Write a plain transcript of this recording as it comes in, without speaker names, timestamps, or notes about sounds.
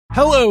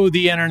Hello,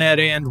 the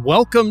internet, and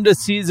welcome to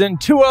season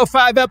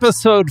 205,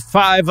 episode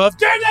 5 of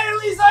Der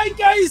Daily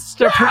Zeitgeist,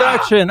 a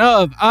production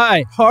of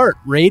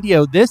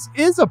iHeartRadio. This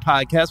is a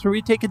podcast where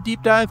we take a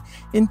deep dive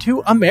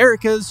into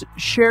America's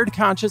shared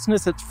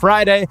consciousness. It's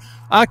Friday,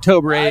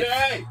 October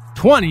 8th,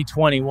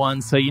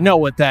 2021, so you know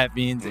what that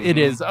means. It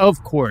is,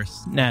 of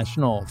course,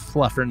 National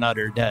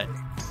Fluffernutter Day,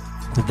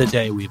 the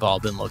day we've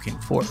all been looking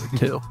forward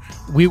to.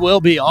 We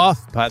will be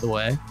off, by the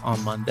way, on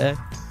Monday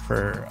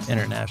for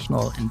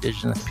International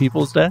Indigenous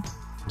Peoples Day.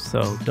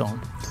 So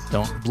don't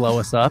blow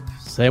us up.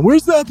 Say,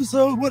 where's the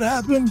episode? What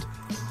happened?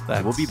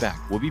 We'll be back.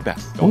 We'll be back.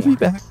 We'll be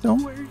back.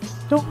 Don't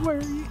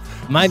worry.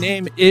 My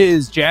name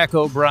is Jack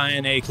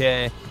O'Brien,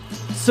 aka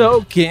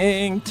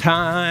Soaking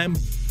Time.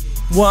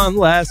 One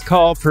last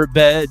call for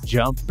bed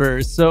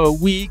jumpers so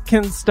we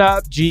can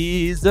stop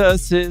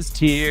Jesus's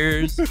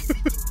tears.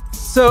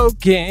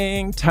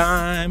 Soaking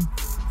time.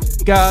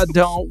 God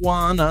don't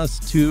want us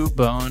to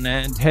bone,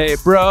 and hey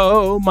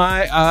bro,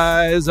 my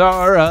eyes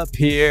are up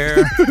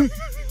here.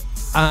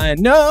 I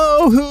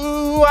know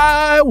who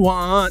I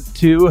want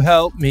to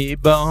help me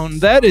bone.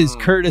 That is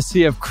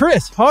courtesy of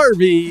Chris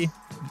Harvey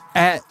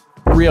at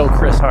Real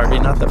Chris Harvey,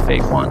 not the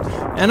fake one.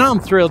 And I'm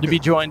thrilled to be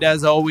joined,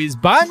 as always,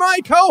 by my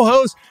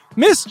co-host,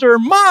 Mr.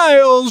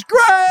 Miles Gray.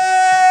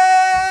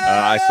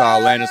 I saw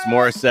Alanis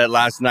Morissette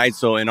last night,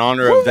 so in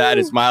honor of that,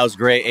 it's Miles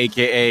Gray,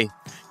 a.k.a.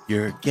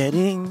 You're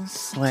getting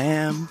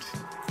slammed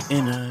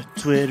in a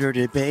Twitter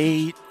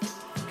debate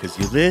because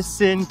you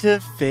listened to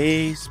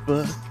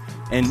Facebook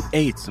and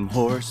ate some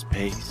horse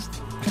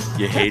paste.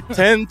 You hate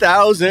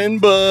 10,000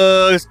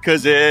 books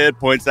because it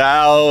points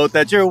out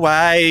that you're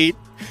white.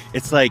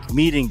 It's like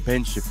meeting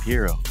Ben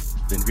Shapiro,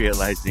 then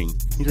realizing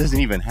he doesn't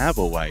even have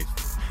a wife.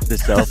 The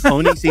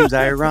self-owning seems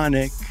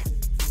ironic,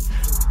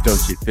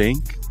 don't you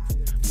think?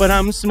 But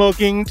I'm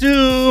smoking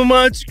too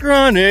much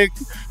chronic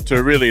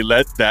to really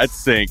let that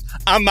sink.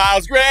 I'm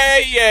Miles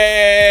Gray,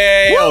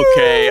 yay! Woo!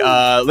 Okay,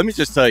 let me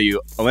just tell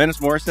you, Alanis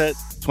Morissette,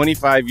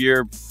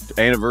 25-year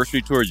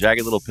anniversary tour,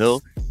 Jagged Little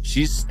Pill,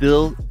 she's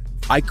still,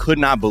 I could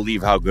not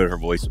believe how good her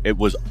voice,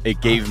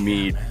 it gave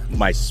me,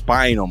 my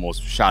spine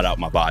almost shot out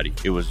my body.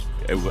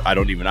 I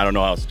don't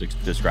know how else to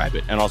describe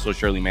it. And also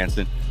Shirley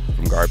Manson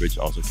from Garbage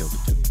also killed it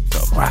too.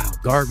 So. Wow,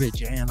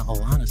 Garbage and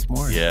Alanis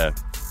Morissette. Yeah.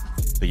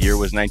 The year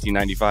was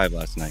 1995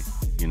 last night,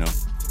 you know?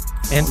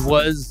 And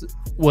was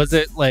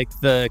it like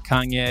the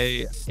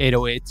Kanye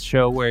 808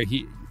 show where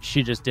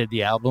she just did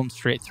the album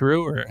straight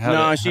through, or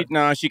she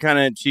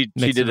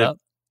did it.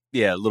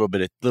 Yeah, a little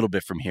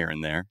bit from here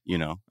and there, you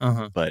know.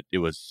 But it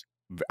was,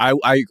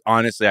 I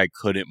honestly, I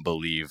couldn't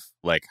believe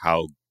like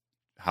how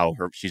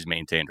she's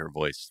maintained her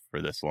voice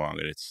for this long,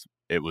 and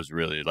it was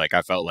really like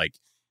I felt like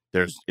it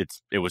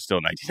was still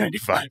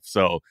 1995.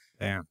 So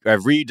damn.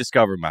 I've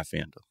rediscovered my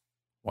fandom.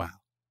 Wow.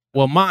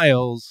 Well,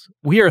 Miles,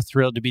 we are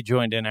thrilled to be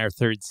joined in our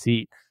third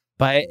seat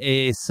by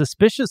a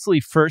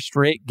suspiciously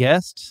first-rate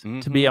guest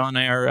to be on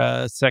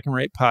our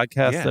second-rate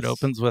podcast that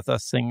opens with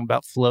us singing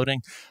about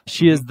floating.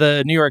 She is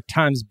the New York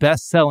Times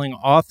best-selling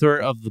author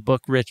of the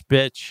book Rich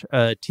Bitch,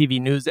 a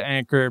TV news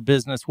anchor,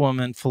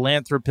 businesswoman,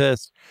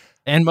 philanthropist,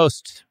 and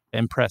most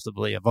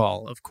impressively of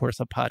all, of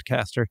course, a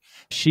podcaster.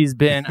 She's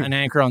been an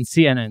anchor on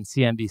CNN,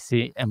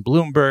 CNBC, and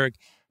Bloomberg,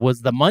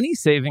 was the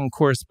money-saving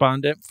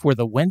correspondent for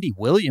the Wendy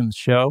Williams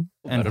Show,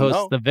 and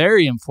hosts the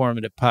very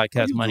informative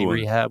podcast Money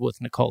Rehab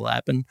with Nicole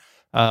Lapin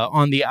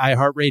on the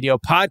iHeartRadio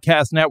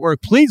Podcast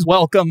Network. Please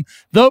welcome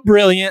the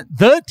brilliant,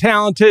 the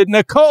talented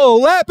Nicole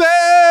Lapin!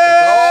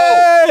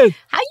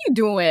 How you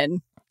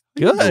doing?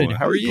 Good.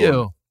 How are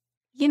you?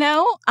 You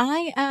know,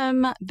 I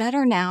am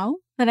better now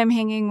that I'm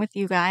hanging with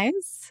you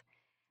guys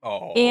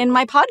in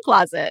my pod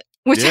closet,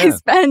 which I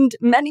spend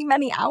many,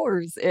 many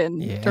hours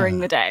in during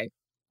the day.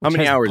 How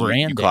many hours are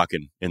you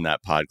clocking in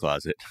that pod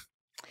closet?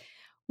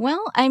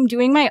 Well, I'm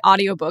doing my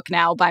audiobook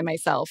now by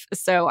myself.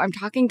 So I'm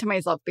talking to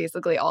myself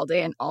basically all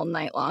day and all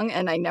night long.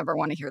 And I never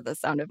want to hear the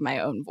sound of my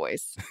own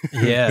voice.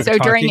 Yeah. So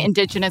during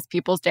Indigenous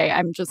Peoples Day,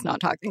 I'm just not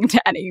talking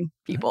to any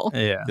people.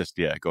 Yeah. Just,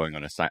 going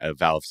on a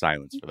vow of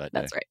silence for that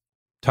day. That's right.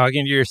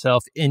 Talking to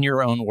yourself in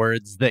your own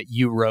words that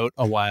you wrote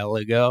a while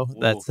ago.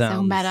 Ooh. That sounds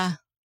so meta.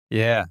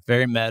 Yeah,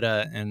 very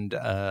meta. And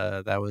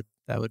that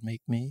would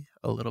make me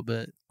a little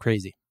bit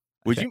crazy.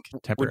 Would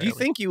you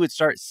think you would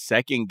start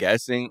second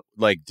guessing?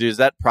 Like, does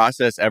that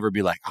process ever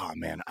be like, oh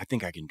man, I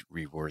think I can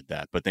reword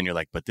that, but then you're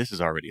like, but this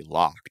is already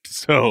locked,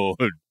 so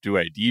do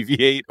I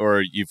deviate,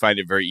 or you find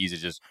it very easy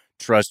to just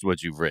trust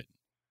what you've written?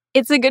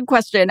 It's a good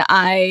question.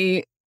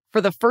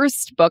 For the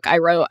first book I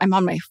wrote, I'm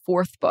on my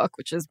fourth book,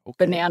 which is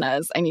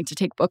bananas. I need to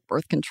take book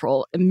birth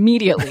control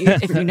immediately.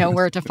 If you know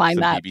where to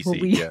find that, BBC,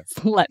 please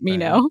let me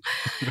know.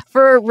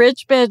 For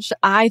Rich Bitch,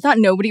 I thought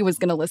nobody was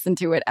going to listen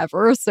to it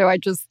ever, so I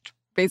just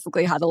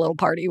basically had a little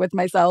party with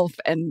myself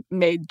and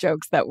made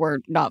jokes that were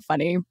not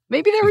funny.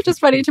 Maybe they were just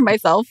funny to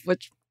myself,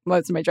 which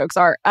most of my jokes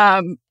are.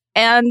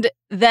 And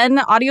then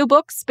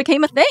audiobooks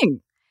became a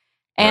thing.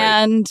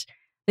 And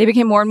they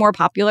became more and more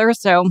popular.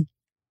 So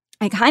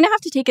I kind of have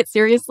to take it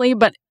seriously.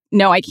 But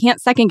no, I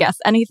can't second guess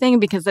anything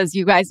because, as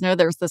you guys know,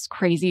 there's this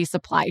crazy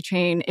supply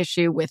chain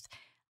issue with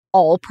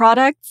all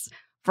products,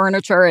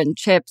 furniture and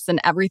chips and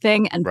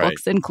everything, and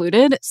books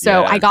included.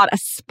 So I got a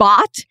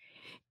spot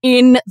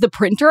in the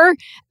printer,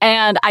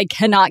 and I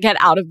cannot get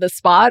out of the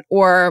spot,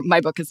 or my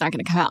book is not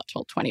going to come out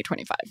till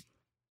 2025.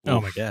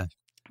 Oh my God.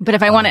 But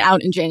if I want it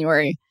out in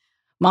January,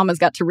 Mama's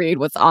got to read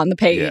what's on the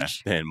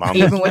page, and Mama,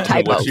 even with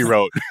typos. What she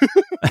wrote.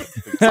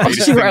 All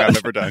she wrote. I've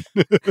ever done.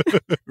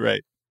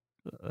 Right.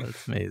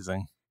 That's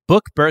amazing.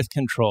 Book birth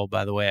control,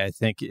 by the way, I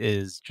think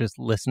is just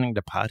listening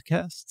to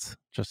podcasts,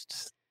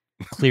 just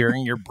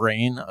clearing your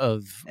brain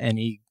of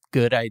any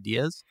good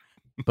ideas.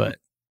 But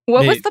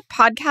what was the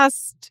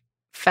podcast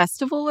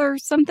festival or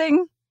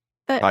something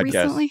that podcast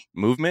recently?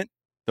 Movement?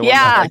 The one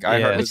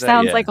that, which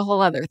sounds like a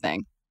whole other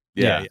thing.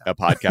 Yeah, a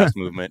podcast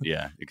movement.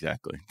 Yeah,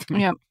 exactly.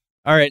 Yep.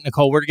 All right,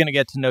 Nicole, we're going to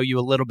get to know you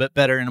a little bit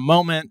better in a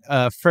moment.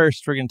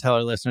 First, we're going to tell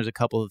our listeners a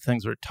couple of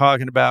things we're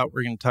talking about.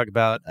 We're going to talk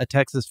about a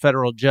Texas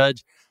federal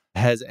judge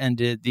has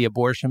ended the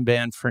abortion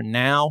ban for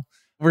now.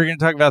 We're going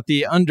to talk about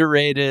the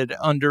underrated,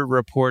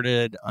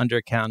 underreported,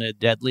 undercounted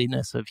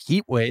deadliness of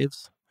heat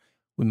waves.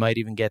 We might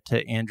even get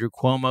to Andrew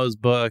Cuomo's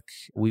book.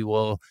 We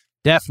will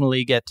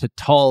definitely get to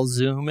tall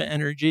Zoom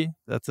energy.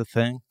 That's a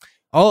thing.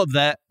 All of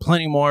that,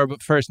 plenty more.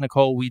 But first,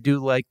 Nicole, we do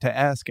like to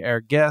ask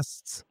our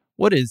guests,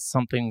 what is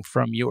something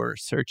from your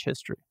search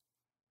history?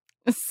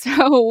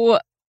 So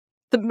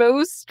the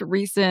most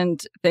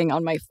recent thing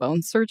on my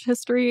phone search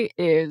history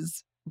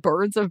is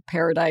Birds of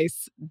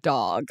Paradise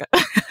dog.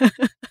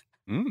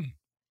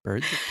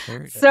 Birds of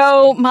Paradise.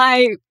 So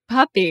my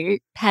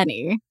puppy,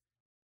 Penny,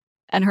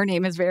 and her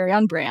name is very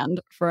on brand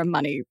for a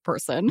money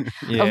person.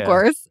 Of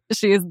course,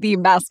 she is the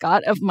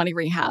mascot of Money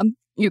Rehab.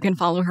 You can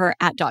follow her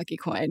at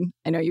DoggyCoin.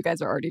 I know you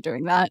guys are already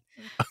doing that.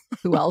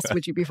 Who else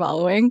would you be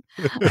following?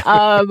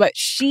 But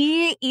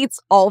she eats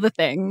all the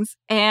things,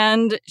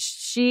 and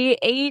she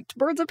ate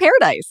Birds of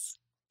Paradise.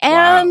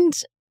 And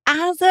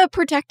as a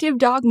protective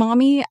dog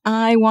mommy,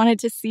 I wanted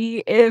to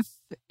see if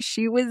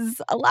she was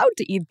allowed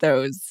to eat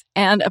those.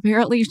 And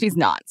apparently she's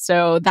not.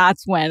 So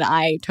that's when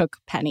I took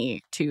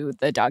Penny to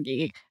the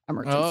doggy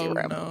emergency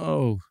room.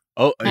 No.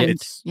 Oh,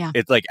 it's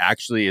like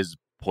actually is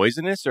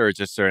poisonous, or it's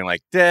just saying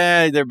like,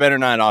 they're better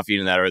not off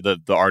eating that, or the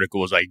article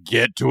was like,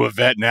 get to a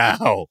vet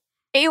now.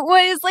 It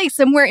was like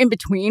somewhere in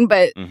between,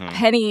 but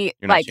Penny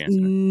like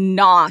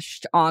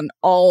noshed on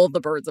all the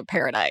Birds of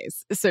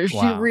Paradise. So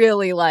she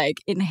really like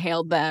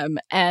inhaled them,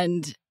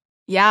 and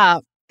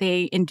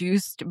they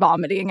induced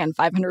vomiting, and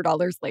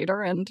 $500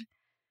 later, and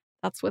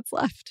that's what's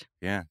left.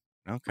 Yeah.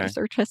 Okay.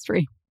 Search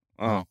history.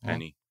 Oh,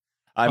 Penny.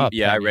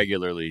 Penny. I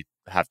regularly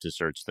have to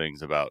search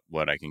things about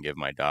what I can give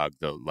my dog.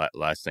 The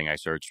last thing I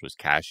searched was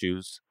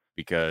cashews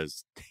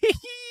because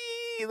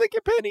look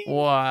at Penny.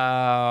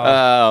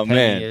 Wow. Oh,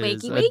 man.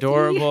 Is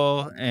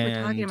adorable. And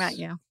we're talking about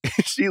you.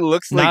 She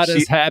looks like not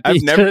as happy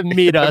to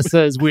meet us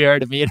as we are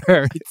to meet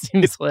her. It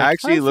seems like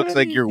actually looks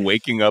like you're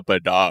waking up a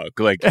dog.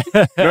 Like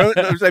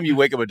every time you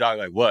wake up a dog,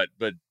 like what?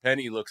 But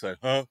Penny looks like,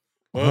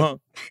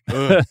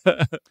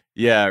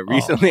 Yeah,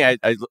 recently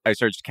I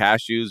searched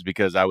cashews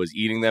because I was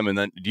eating them, and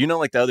then do you know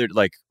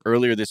like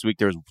earlier this week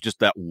there was just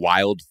that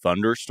wild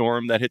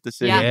thunderstorm that hit the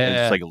city, and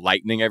it's like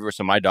lightning everywhere.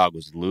 So my dog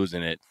was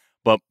losing it,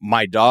 but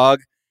my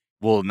dog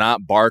will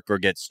not bark or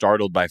get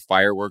startled by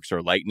fireworks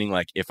or lightning.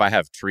 Like if I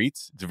have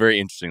treats, it's very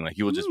interesting. Like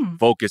he will just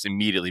focus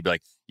immediately, be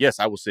like, "Yes,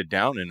 I will sit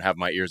down and have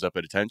my ears up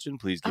at attention.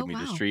 Please give me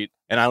this treat."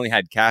 And I only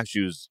had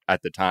cashews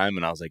at the time,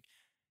 and I was like,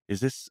 "Is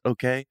this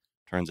okay?"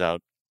 Turns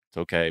out it's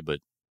okay, but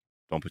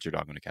don't put your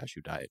dog on a cashew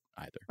diet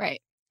either.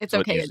 Right. It's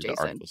okay, adjacent.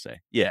 The article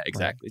say. Yeah,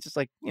 exactly. Right. It's just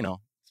like,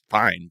 it's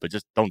fine, but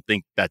just don't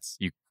think that's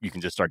you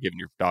can just start giving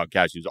your dog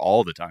cashews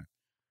all the time.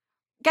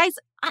 Guys,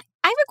 I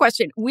have a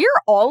question. We're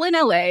all in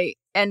LA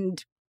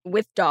and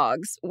with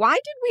dogs. Why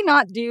did we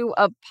not do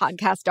a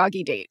podcast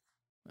doggy date?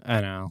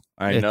 I know.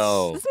 I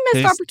know. This is a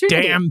missed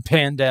opportunity. Damn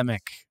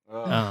pandemic.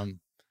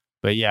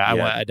 But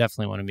I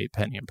definitely want to meet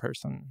Penny in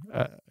person.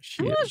 I'm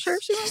not sure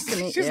if she wants to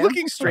meet you. She's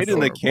looking straight in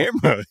the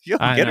camera.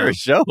 Get her a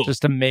show.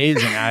 Just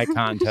amazing eye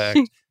contact.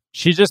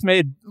 She just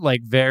made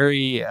like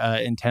very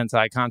intense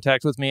eye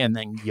contact with me and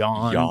then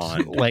yawned.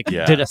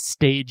 Did a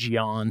stage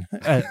yawn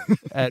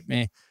at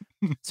me.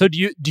 So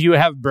do you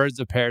have Birds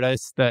of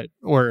Paradise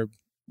or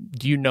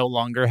do you no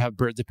longer have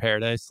Birds of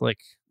Paradise like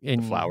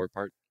in the flower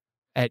part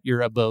at your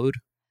abode?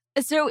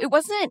 So it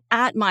wasn't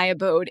at my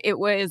abode. It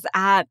was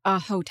at a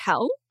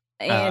hotel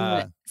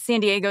in San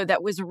Diego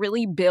that was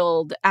really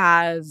billed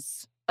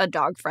as a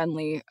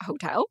dog-friendly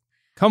hotel.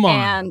 Come on.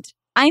 And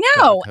I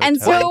know.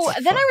 And so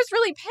then I was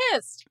really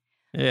pissed.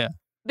 Yeah.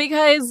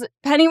 Because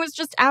Penny was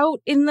just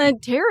out in the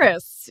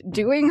terrace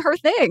doing her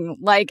thing,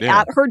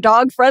 at her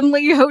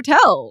dog-friendly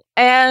hotel.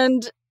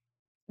 And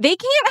they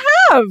can't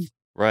have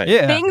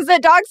things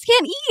that dogs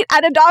can't eat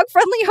at a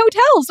dog-friendly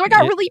hotel. So I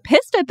got really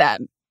pissed at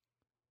them.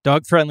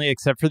 Dog friendly,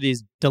 except for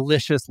these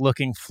delicious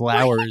looking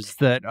flowers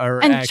that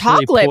are and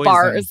actually chocolate poison.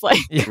 Bars.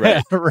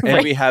 Right.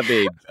 And we have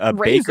a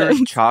Baker's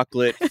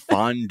chocolate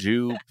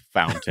fondue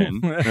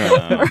fountain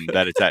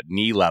that it's at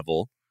knee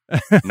level.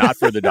 Not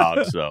for the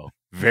dogs, though.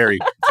 Very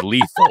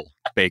lethal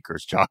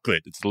Baker's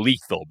chocolate. It's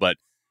lethal, but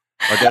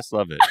our guests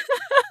love it.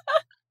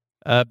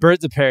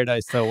 Birds of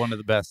Paradise, though, one of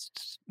the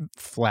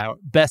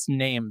best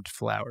named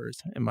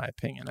flowers, in my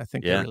opinion. I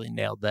think they really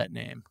nailed that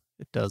name.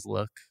 It does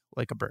look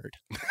like a bird.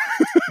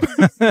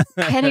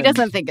 Kenny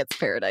doesn't think it's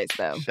paradise,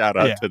 though. Shout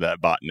out to that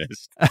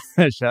botanist.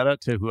 Shout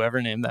out to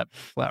whoever named that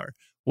flower.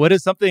 What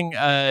is something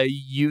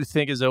you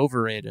think is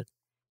overrated?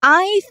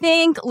 I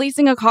think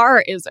leasing a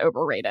car is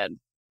overrated.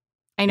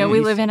 I know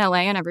we live in LA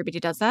and everybody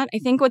does that. I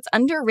think what's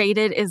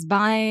underrated is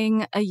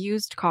buying a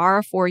used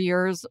car 4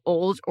 years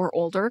old or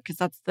older, because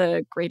that's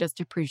the greatest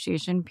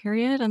depreciation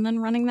period, and then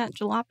running that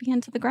jalopy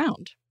into the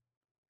ground.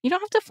 You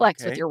don't have to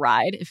flex with your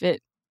ride if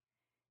it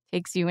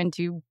takes you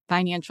into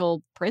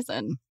financial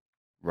prison.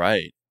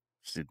 Right.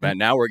 But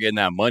now we're getting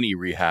that money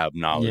rehab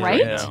knowledge.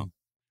 Right? Now.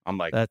 I'm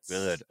like,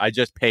 good. I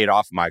just paid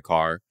off my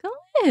car.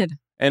 Good.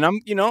 And I'm,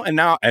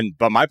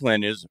 but my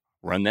plan is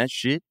run that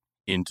shit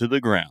into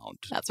the ground.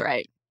 That's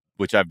right.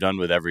 Which I've done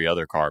with every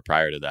other car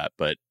prior to that.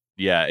 But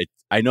yeah,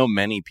 I know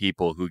many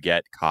people who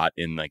get caught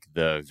in like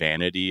the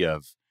vanity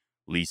of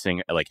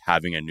leasing, like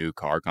having a new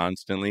car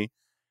constantly.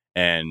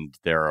 And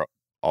they're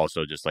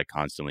also just like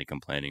constantly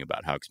complaining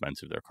about how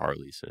expensive their car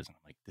lease is. And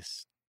I'm like,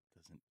 this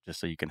doesn't, just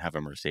so you can have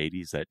a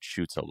Mercedes that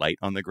shoots a light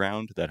on the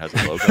ground that has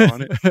a logo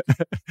on it.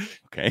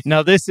 Okay.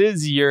 Now, this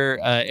is your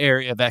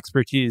area of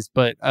expertise,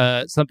 but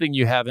something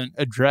you haven't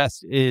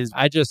addressed is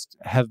I just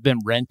have been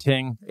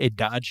renting a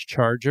Dodge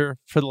Charger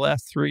for the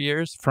last 3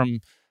 years from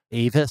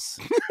Avis.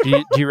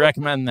 Do you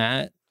recommend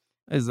that?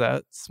 Is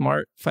that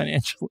smart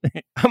financially?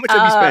 How much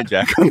have you spent,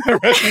 Jack, on that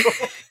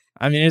rental?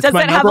 I mean, it's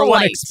my number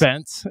one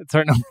expense. It's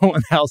our number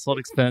one household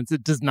expense.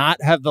 It does not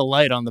have the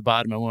light on the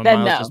bottom. And when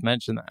Miles just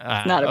mentioned that.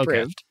 It's not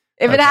approved.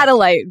 If it had a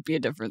light, it'd be a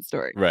different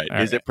story. Right.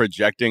 Is it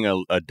projecting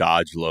a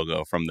Dodge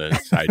logo from the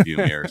side view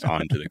mirrors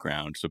onto the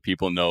ground so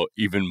people know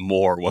even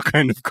more what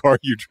kind of car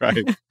you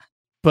drive?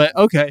 But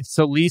okay,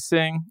 so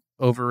leasing,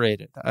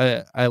 overrated.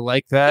 I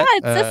like that.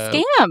 Yeah, it's a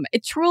scam.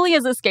 It truly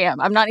is a scam.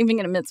 I'm not even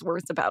going to mince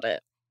words about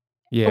it.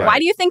 Yeah. But why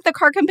do you think the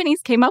car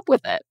companies came up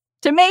with it?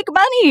 To make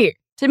money.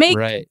 To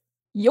make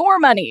your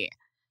money.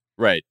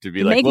 Right. To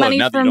be like, well,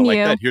 now that you don't like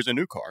that, here's a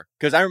new car.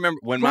 Because I remember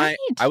when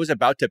I was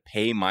about to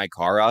pay my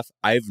car off,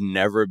 I've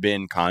never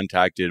been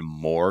contacted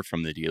more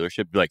from the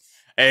dealership. Be like,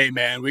 hey,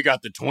 man, we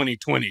got the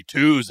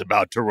 2022s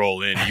about to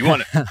roll in. You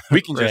want to,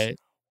 we can just,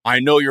 I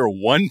know you're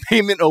one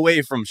payment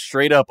away from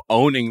straight up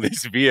owning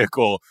this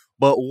vehicle.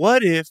 But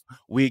what if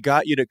we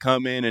got you to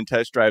come in and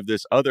test drive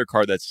this other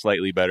car that's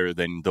slightly better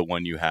than the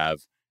one you have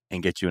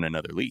and get you in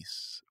another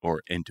lease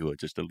or into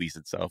just a lease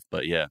itself?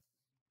 But yeah.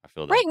 I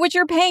feel that. Right, which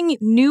you're paying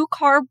new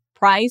car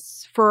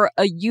price for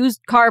a used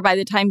car by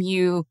the time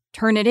you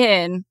turn it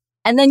in,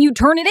 and then you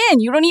turn it in.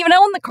 You don't even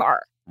own the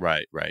car.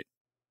 Right.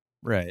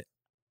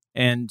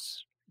 And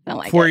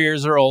 4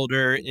 years or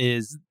older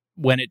is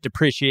when it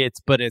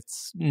depreciates, but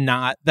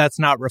that's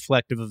not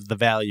reflective of the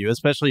value,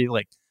 especially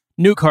like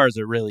new cars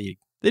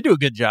they do a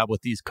good job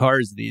with these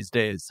cars these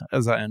days,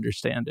 as I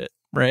understand it,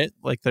 right?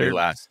 Like they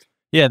last.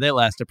 Yeah, they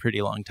last a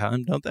pretty long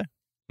time, don't they?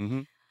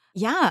 Mm-hmm.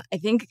 Yeah, I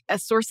think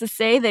as sources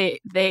say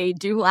they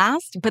do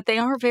last, but they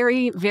are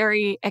very,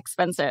 very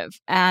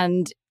expensive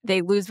and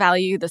they lose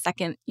value the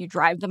second you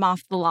drive them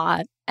off the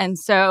lot. And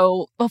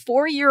so a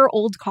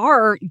 4-year-old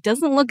car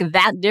doesn't look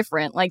that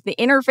different. Like the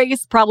interface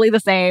is probably the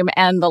same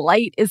and the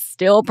light is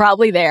still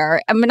probably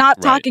there. I'm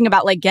not talking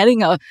about like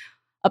getting a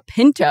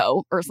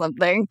Pinto or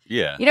something.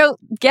 Yeah.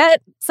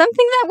 Get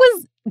something that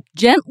was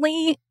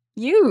gently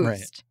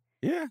used.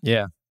 Right.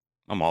 Yeah.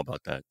 I'm all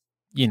about that.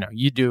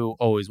 You do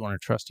always want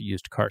to trust a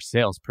used car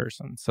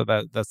salesperson. So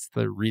that's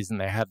the reason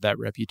they have that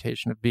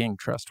reputation of being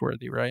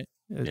trustworthy, right?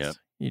 Yeah.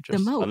 The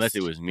most. Unless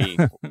it was me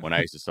when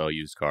I used to sell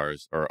used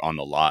cars or on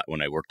the lot, when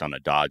I worked on a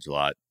Dodge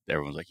lot,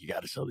 everyone's like, you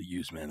got to sell the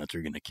used, man. That's where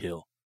you're going to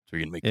kill. That's where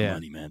you're going to make the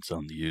money, man.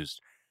 Selling the used.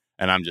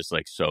 And I'm just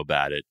like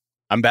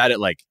I'm bad at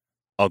like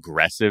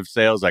aggressive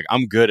sales. Like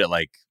I'm good at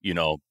like,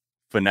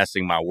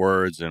 finessing my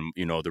words and,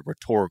 the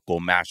rhetorical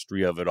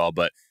mastery of it all.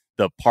 But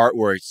the part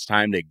where it's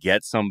time to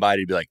get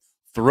somebody to be like,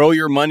 throw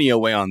your money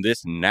away on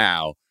this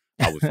now,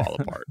 I would fall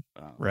apart.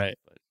 Right.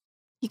 But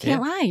you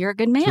can't lie. You're a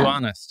good man. Too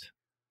honest.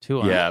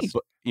 Yeah,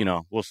 but,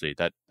 we'll see.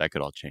 That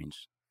could all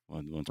change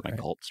once my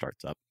cult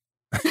starts up.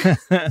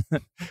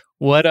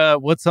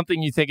 What's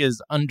something you think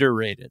is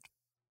underrated?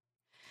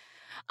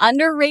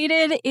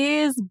 Underrated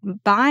is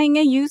buying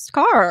a used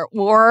car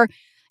or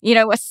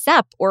a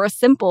SEP or a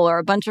Simple or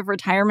a bunch of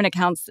retirement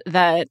accounts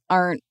that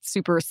aren't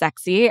super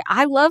sexy.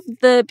 I love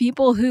the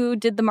people who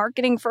did the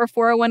marketing for a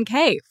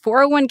 401k.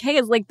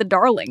 401k is like the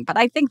darling, but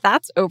I think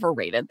that's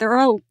overrated. There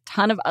are a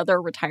ton of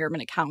other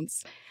retirement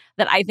accounts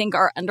that I think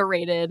are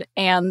underrated,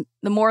 and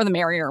the more the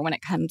merrier when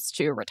it comes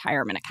to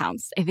retirement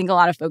accounts. I think a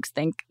lot of folks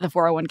think the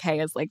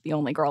 401k is like the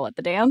only girl at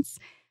the dance.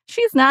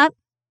 She's not.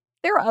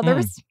 There are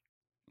others.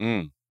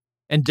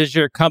 And does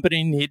your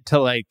company need to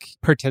like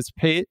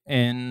participate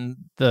in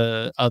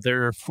the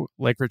other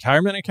like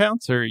retirement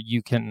accounts, or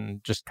you can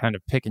just kind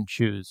of pick and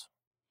choose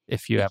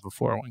if you have a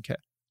 401k?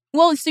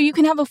 Well, so you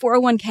can have a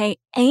 401k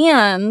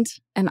and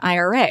an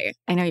IRA.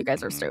 I know you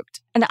guys are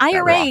stoked. An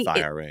IRA. Roth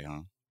IRA, huh?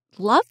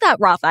 Love that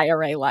Roth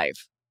IRA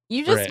life.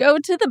 You just go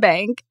to the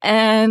bank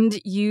and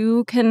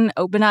you can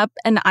open up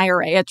an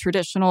IRA, a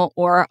traditional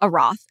or a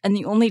Roth. And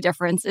the only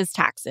difference is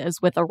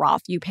taxes. With a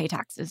Roth, you pay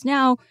taxes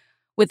now.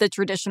 With a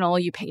traditional,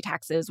 you pay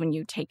taxes when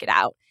you take it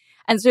out.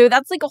 And so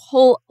that's like a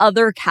whole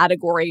other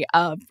category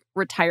of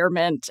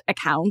retirement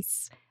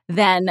accounts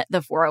than the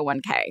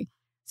 401k.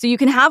 So you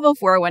can have a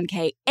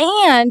 401k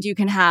and you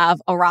can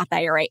have a Roth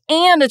IRA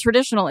and a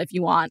traditional if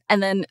you want.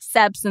 And then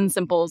SEPs and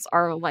Simples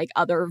are like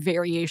other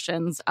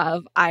variations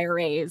of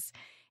IRAs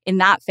in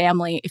that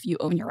family if you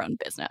own your own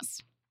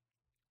business.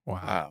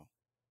 Wow.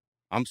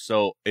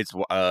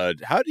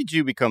 How did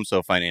you become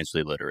so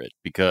financially literate?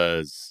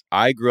 Because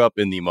I grew up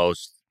in the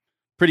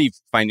pretty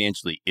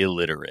financially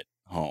illiterate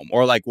home,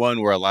 or like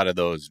one where a lot of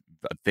those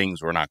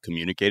things were not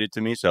communicated to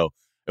me. So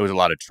it was a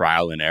lot of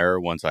trial and error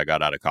once I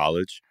got out of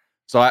college.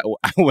 So I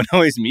would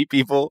always meet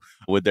people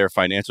with their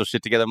financial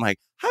shit together. I'm like,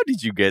 how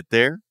did you get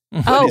there?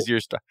 What is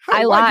your stuff?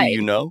 Why do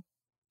you know?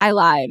 I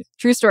lied.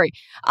 True story.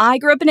 I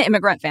grew up in an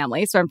immigrant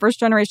family. So I'm first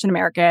generation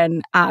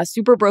American,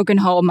 super broken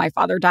home. My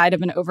father died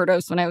of an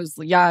overdose when I was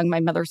young. My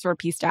mother sort of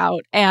pieced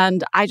out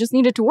and I just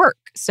needed to work.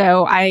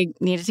 So I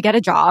needed to get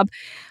a job.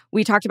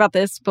 We talked about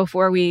this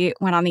before we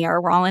went on the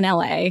air. We're all in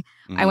LA.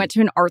 Mm-hmm. I went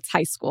to an arts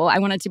high school. I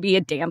wanted to be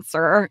a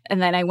dancer.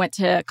 And then I went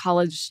to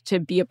college to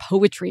be a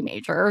poetry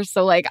major.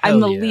 So like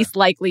I'm the least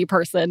likely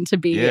person to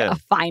be a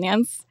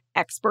finance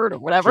expert or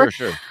whatever.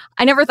 Sure.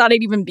 I never thought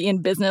I'd even be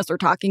in business or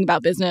talking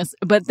about business.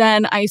 But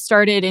then I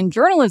started in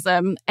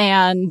journalism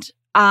and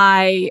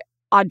I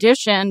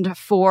auditioned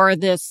for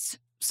this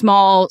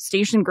small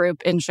station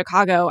group in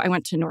Chicago. I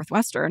went to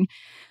Northwestern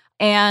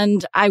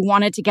and I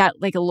wanted to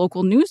get like a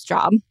local news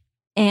job.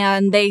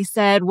 And they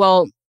said,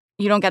 well,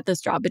 you don't get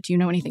this job, but do you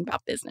know anything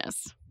about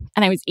business?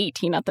 And I was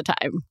 18 at the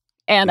time.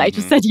 And I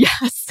just said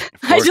yes.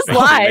 I just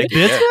lied.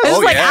 I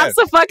was like,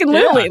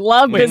 abso-fucking-lutely.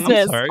 Love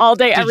business all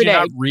day, every day. Did you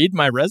not read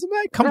my resume?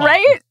 Come on.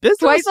 Right?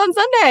 Twice on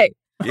Sunday.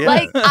 Yeah.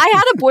 Like, I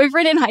had a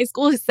boyfriend in high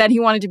school who said he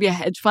wanted to be a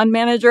hedge fund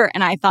manager,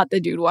 and I thought the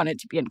dude wanted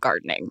to be in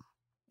gardening.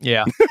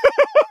 Yeah.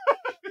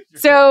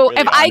 So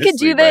really, if I could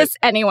do this,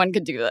 anyone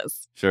could do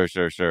this. Sure.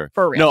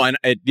 For real. No, and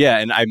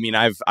I mean,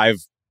 I've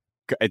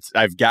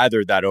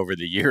gathered that over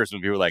the years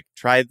when people are like,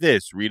 try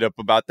this, read up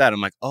about that. I'm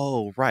like,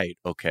 oh, right.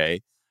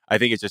 Okay. I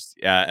think it's just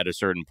at a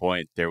certain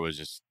point, there was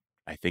just,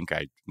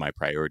 my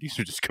priorities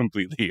were just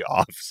completely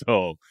off.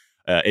 So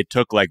it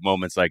took like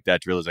moments like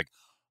that to realize like,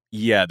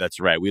 yeah,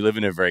 that's right. We live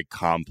in a very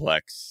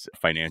complex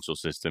financial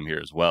system here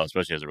as well,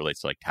 especially as it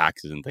relates to like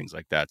taxes and things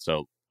like that.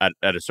 So at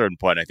a certain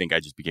point, I think I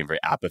just became very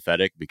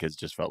apathetic because it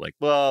just felt like,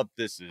 well,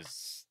 this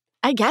is.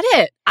 I get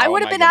it. I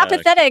would have been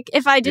apathetic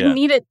if I didn't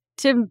need it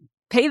to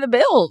pay the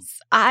bills.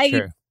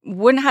 I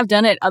wouldn't have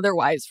done it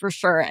otherwise, for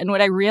sure. And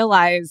what I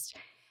realized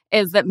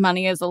is that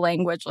money is a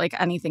language like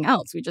anything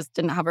else. We just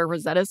didn't have a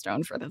Rosetta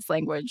Stone for this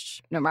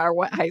language, no matter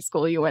what high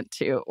school you went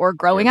to or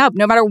growing up,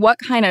 no matter what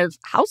kind of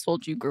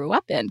household you grew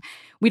up in.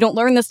 We don't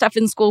learn this stuff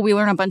in school. We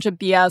learn a bunch of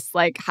BS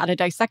like how to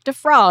dissect a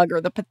frog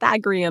or the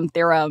Pythagorean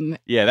theorem.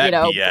 Yeah, that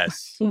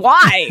BS.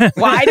 Why?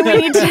 Why do we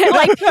need to,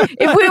 like,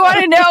 if we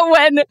want to know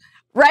when...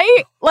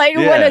 Right? Like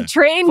when a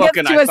train gets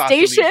to a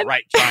station.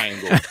 Right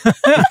triangle.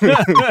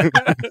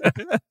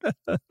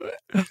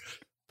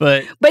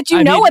 But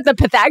you know what the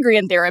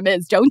Pythagorean theorem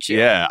is, don't you?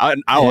 Yeah. I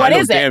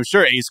know damn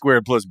sure A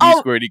squared plus B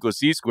squared equals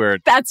C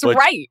squared. That's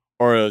right.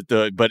 But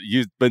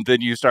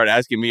then you start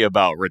asking me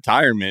about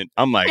retirement.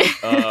 I'm like,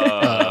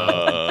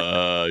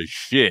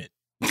 shit.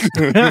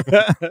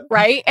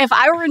 Right? If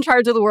I were in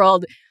charge of the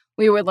world,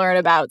 we would learn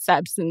about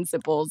SEPs and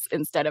Simples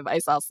instead of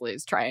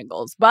isosceles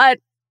triangles. But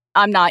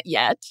I'm not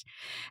yet.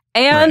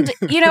 And,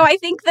 I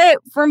think that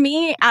for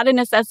me, out of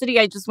necessity,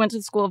 I just went to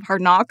the School of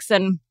Hard Knocks.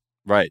 And,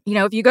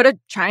 if you go to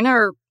China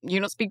or you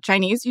don't speak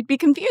Chinese, you'd be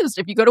confused.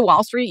 If you go to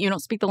Wall Street, you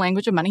don't speak the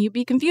language of money, you'd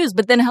be confused.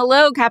 But then,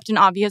 hello, Captain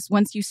Obvious,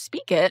 once you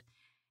speak it,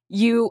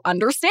 you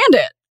understand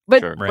it.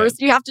 But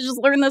first, you have to just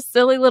learn this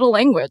silly little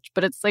language.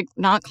 But it's like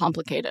not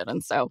complicated.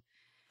 And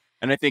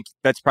I think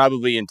that's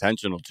probably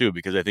intentional, too,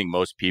 because I think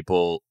most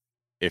people,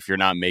 if you're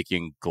not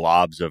making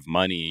globs of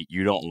money,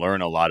 you don't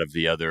learn a lot of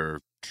the other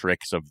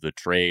tricks of the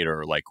trade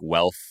or like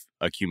wealth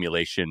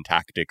accumulation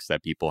tactics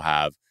that people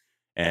have.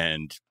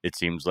 And it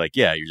seems like,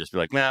 you just be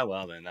like,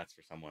 well, then that's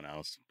for someone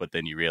else. But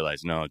then you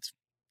realize, no, it's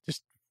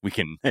just, we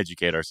can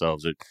educate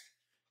ourselves and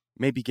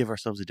maybe give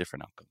ourselves a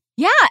different outcome.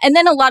 Yeah. And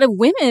then a lot of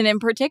women in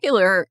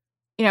particular,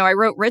 I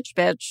wrote Rich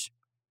Bitch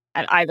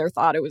and either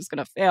thought it was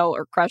going to fail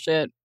or crush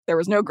it. There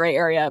was no gray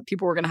area.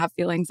 People were going to have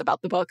feelings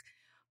about the book.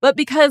 But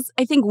because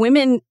I think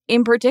women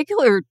in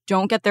particular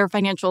don't get their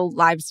financial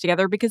lives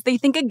together because they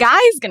think a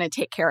guy's going to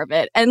take care of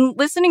it. And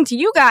listening to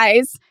you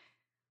guys,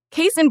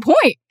 case in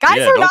point, guys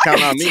are not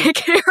going to take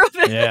care of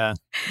it. Yeah.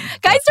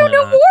 Guys don't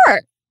know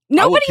more.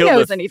 Nobody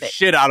knows anything.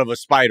 Shit out of a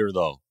spider,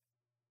 though.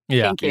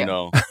 Yeah. Thank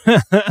you.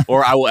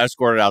 Or I will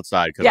escort it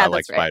outside because I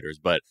like spiders.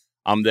 But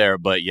I'm there.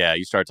 But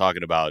you start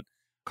talking about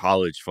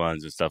college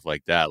funds and stuff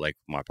like that. Like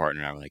my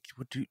partner and I were like,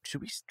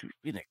 should we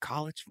be in a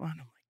college fund?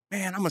 I'm like,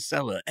 man, I'm going to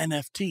sell an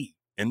NFT.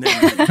 And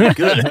then you're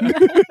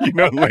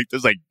good. Like,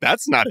 there's like,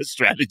 that's not a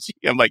strategy.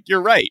 I'm like,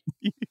 you're right.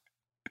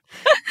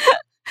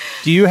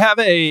 Do you have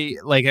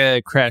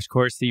a crash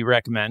course that you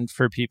recommend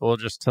for people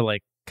just to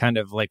kind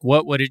of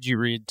what did you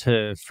read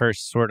to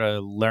first sort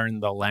of learn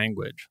the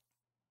language?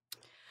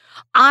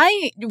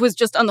 I was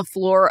just on the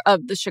floor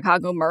of the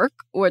Chicago Merc,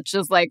 which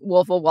is like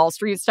Wolf of Wall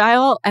Street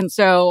style. And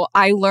so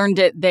I learned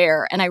it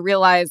there. And I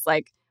realized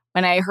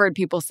when I heard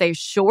people say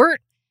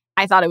short,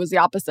 I thought it was the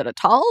opposite of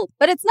tall,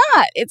 but it's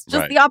not. It's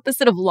just the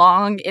opposite of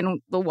long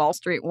in the Wall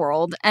Street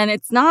world. And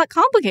it's not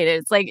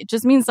complicated. It's it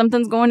just means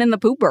something's going in the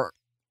pooper.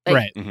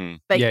 Right.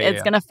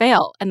 It's going to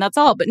fail. And that's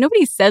all. But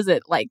nobody says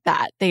it like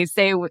that. They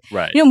say,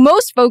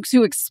 most folks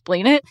who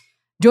explain it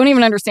don't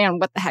even understand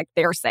what the heck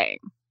they're saying.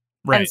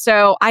 Right. And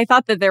so I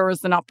thought that there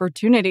was an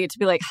opportunity to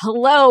be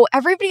hello,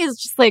 everybody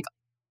is just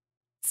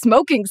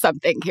smoking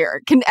something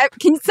here. Can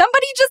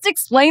somebody just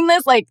explain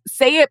this?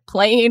 Say it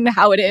plain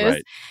how it is.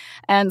 Right.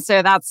 And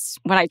so that's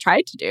what I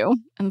tried to do.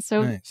 And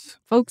so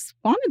folks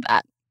wanted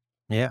that.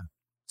 Yeah.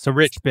 So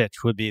Rich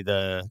Bitch would be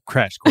the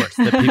crash course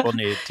that people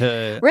need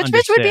to Rich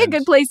Bitch would be a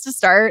good place to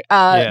start.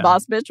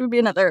 Boss Bitch would be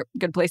another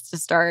good place to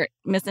start.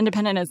 Miss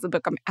Independent is the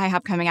book I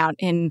have coming out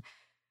in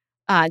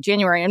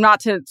January. And not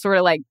to sort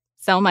of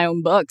sell my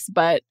own books,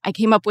 but I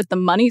came up with the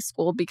money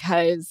school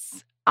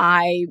because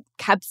I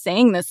kept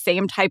saying the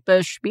same type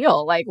of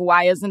spiel,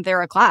 why isn't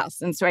there a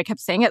class? And so I kept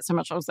saying it so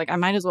much, I was I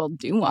might as well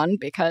do one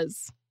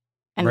because,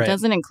 and it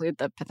doesn't include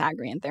the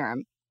Pythagorean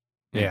theorem.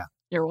 Yeah.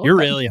 You're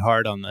really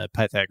hard on the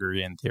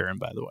Pythagorean theorem,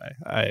 by the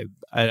way.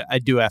 I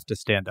do have to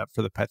stand up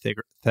for the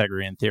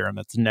Pythagorean theorem.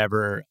 It's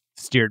never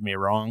steered me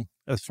wrong,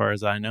 as far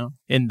as I know,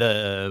 in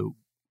the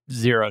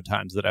 0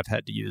 times that I've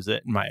had to use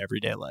it in my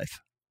everyday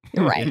life.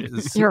 You're right.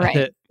 You're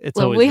right. It's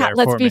always there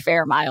let's for be me.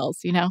 fair, Miles.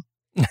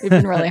 We've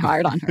been really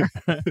hard on her.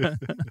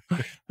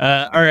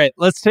 All right,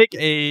 let's take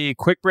a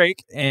quick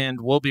break,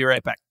 and we'll be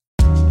right back.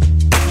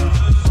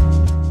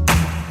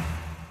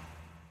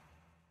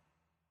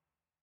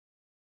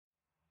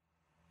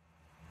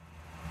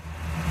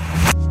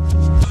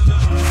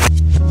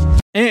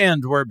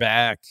 And we're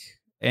back.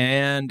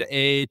 And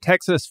a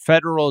Texas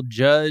federal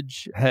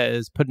judge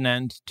has put an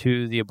end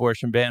to the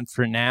abortion ban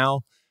for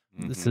now.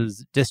 Mm-hmm. This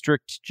is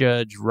District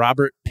Judge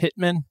Robert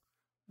Pittman.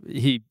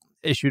 He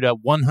issued a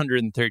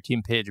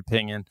 113-page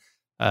opinion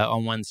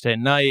on Wednesday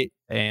night,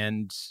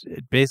 and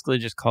it basically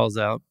just calls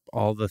out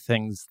all the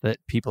things that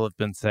people have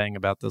been saying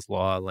about this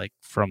law,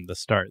 from the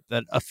start,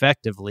 that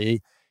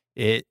effectively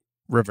it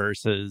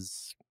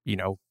reverses,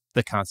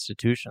 the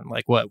Constitution,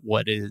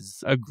 what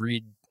is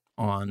agreed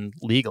on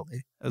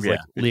legally as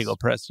legal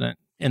precedent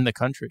in the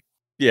country.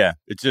 Yeah,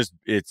 it's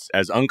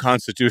as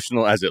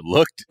unconstitutional as it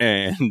looked.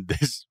 And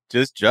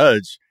this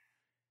judge,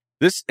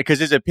 because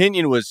his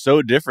opinion was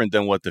so different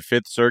than what the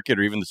Fifth Circuit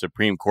or even the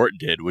Supreme Court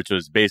did, which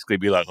was basically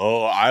be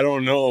I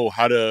don't know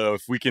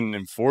if we can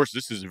enforce,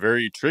 this is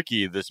very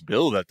tricky, this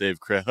bill that they've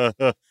created,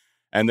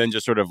 and then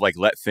just sort of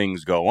let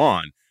things go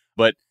on.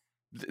 But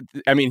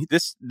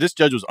this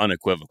judge was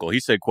unequivocal. He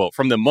said, quote,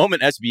 "From the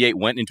moment SB 8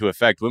 went into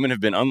effect, women have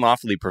been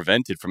unlawfully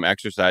prevented from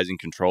exercising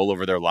control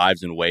over their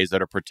lives in ways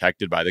that are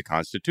protected by the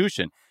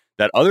Constitution.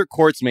 That other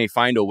courts may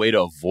find a way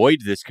to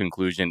avoid this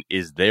conclusion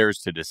is theirs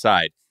to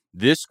decide.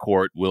 This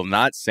court will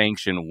not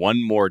sanction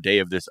one more day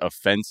of this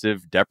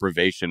offensive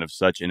deprivation of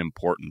such an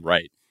important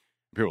right."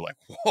 People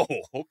were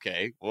whoa,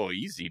 okay, well,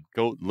 easy.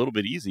 Go a little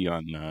bit easy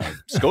on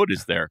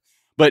SCOTUS there.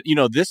 But,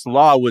 this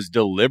law was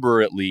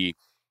deliberately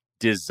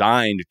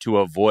designed to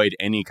avoid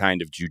any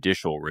kind of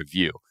judicial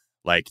review,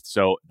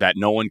 so that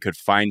no one could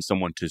find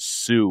someone to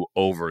sue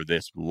over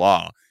this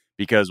law,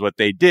 because what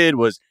they did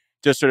was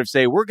just sort of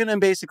say, we're going to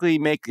basically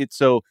make it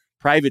so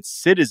private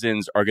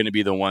citizens are going to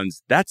be the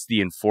ones, that's the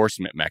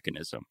enforcement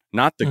mechanism,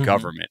 not the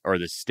government or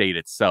the state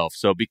itself.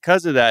 So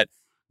because of that,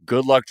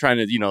 good luck trying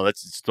to,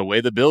 that's the way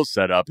the bill's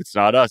set up. It's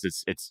not us.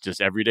 It's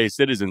just everyday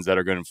citizens that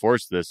are going to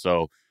enforce this.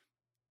 So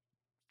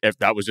if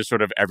that was just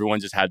sort of everyone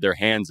just had their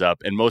hands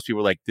up, and most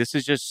people were this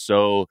is just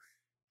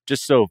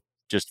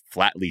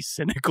flatly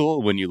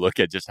cynical when you look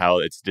at just how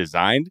it's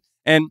designed.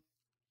 And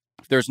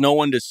if there's no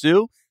one to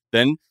sue,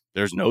 then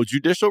there's no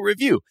judicial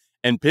review.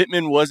 And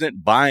Pittman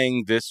wasn't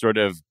buying this sort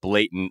of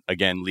blatant,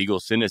 again,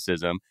 legal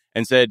cynicism,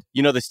 and said,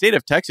 the state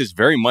of Texas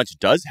very much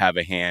does have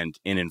a hand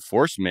in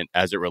enforcement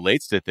as it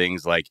relates to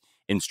things like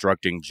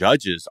instructing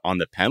judges on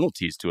the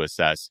penalties to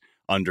assess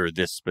under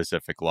this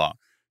specific law.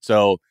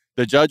 So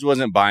the judge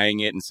wasn't buying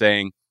it and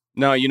saying,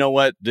 no, you know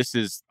what,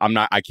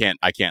 I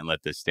can't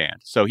let this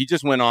stand. So he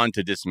just went on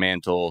to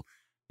dismantle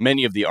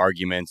many of the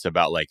arguments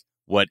about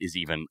what is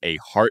even a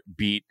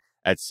heartbeat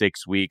at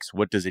 6 weeks?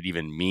 What does it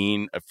even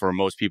mean for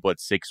most people at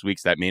 6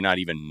 weeks that may not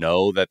even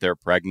know that they're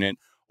pregnant,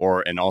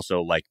 and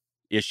also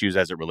issues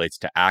as it relates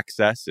to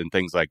access and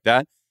things like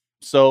that.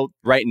 So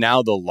right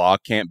now the law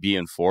can't be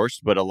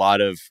enforced, but a lot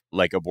of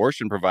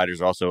abortion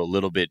providers are also a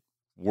little bit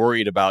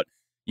worried about,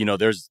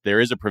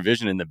 there is a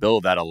provision in the bill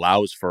that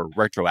allows for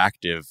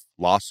retroactive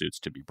lawsuits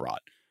to be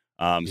brought.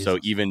 So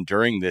even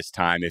during this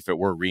time, if it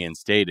were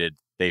reinstated,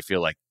 they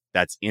feel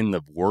that's in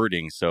the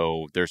wording.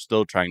 So they're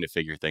still trying to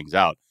figure things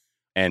out.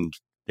 And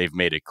they've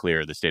made it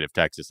clear, the state of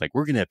Texas,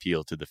 we're going to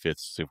appeal to the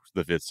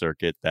Fifth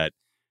Circuit that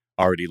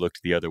already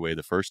looked the other way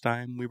the first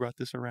time we brought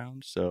this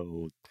around.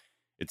 So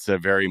it's a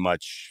very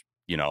much,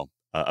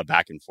 a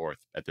back and forth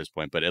at this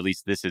point. But at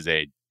least this is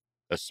a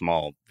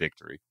small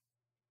victory.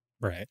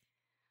 Right.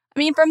 I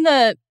mean, from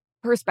the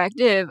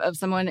perspective of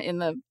someone in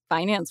the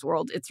finance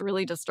world, it's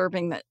really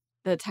disturbing that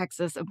the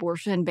Texas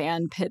abortion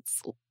ban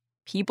pits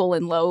people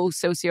in low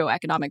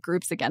socioeconomic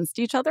groups against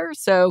each other.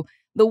 So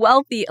the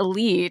wealthy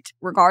elite,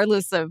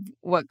 regardless of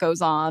what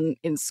goes on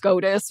in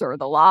SCOTUS or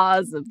the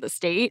laws of the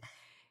state,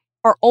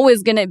 are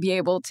always going to be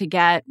able to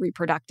get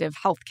reproductive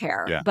health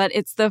care. Yeah. But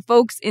it's the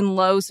folks in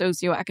low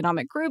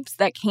socioeconomic groups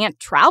that can't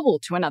travel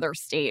to another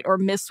state or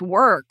miss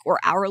work or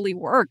hourly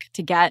work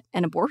to get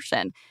an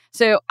abortion.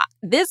 So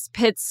this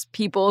pits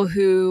people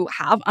who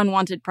have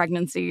unwanted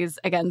pregnancies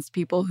against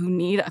people who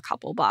need a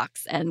couple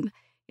bucks. And,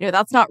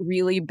 that's not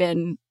really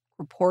been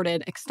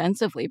reported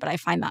extensively, but I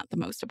find that the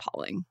most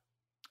appalling.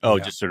 Oh,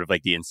 yeah. Just sort of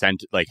like the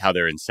incentive, like how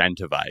they're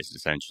incentivized,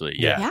 essentially.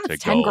 Yeah,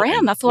 it's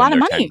 $10,000. That's a lot of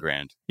money.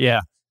 $10,000.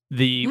 Yeah.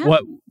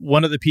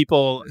 One of the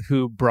people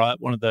who brought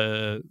one of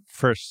the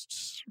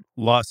first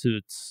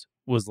lawsuits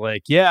was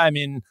like, yeah, I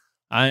mean,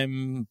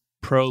 I'm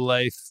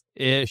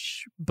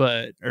pro-life-ish,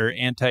 or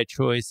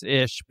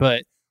anti-choice-ish,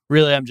 but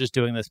really I'm just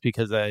doing this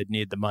because I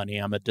need the money.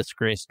 I'm a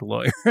disgraced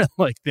lawyer.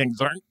 Like, things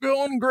aren't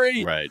going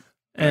great. Right.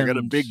 And I got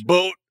a big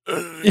boat.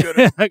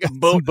 I got a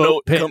boat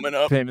note coming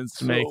up. Payments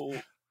to make.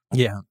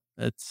 Yeah,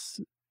 it's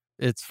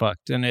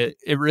fucked. And it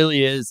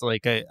really is,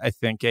 like, I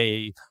think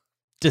a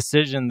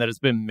decision that has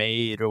been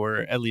made,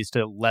 or at least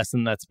a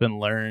lesson that's been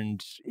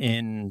learned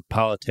in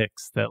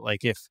politics, that,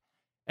 like, if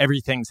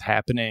everything's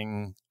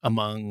happening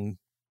among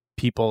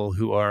people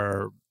who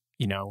are,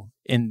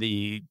 in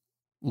the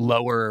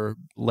lower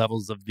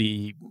levels of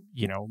the,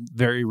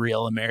 very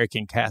real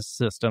American caste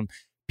system,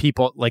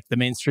 people like the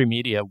mainstream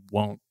media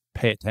won't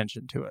pay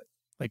attention to it.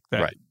 Like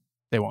that, right.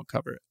 They won't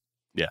cover it.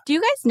 Yeah. Do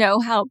you guys know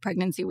how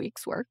pregnancy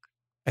weeks work?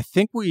 I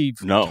think we've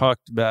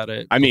talked about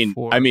it.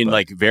 Before,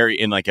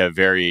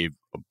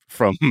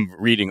 from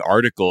reading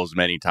articles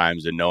many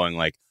times and knowing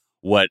like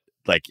what,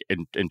 like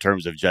in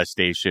terms of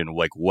gestation,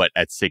 like what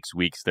at 6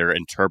 weeks they're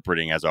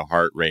interpreting as a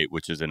heart rate,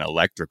 which is an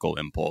electrical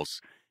impulse.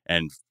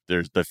 And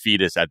there's the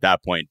fetus at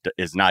that point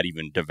is not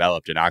even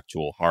developed an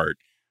actual heart.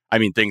 I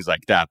mean, things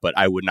like that. But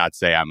I would not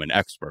say I'm an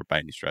expert by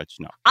any stretch.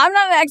 No, I'm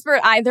not an expert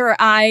either.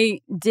 I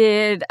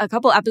did a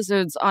couple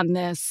episodes on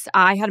this.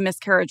 I had a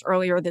miscarriage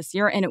earlier this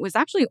year, and it was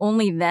actually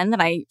only then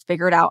that I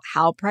figured out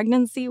how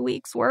pregnancy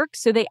weeks work.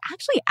 So they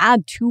actually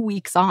add 2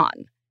 weeks on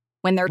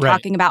when they're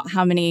talking about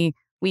how many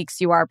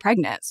weeks you are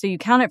pregnant. So you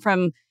count it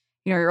from,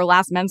 your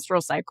last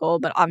menstrual cycle,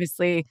 but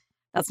obviously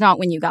that's not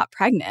when you got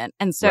pregnant.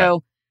 And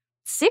so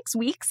 6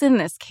 weeks in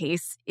this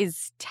case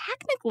is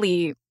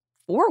technically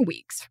 4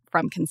 weeks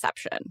from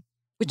conception,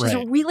 which is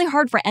really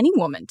hard for any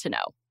woman to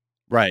know.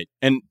 Right.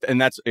 And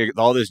that's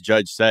all this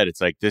judge said. It's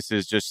like, this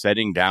is just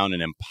setting down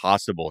an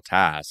impossible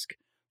task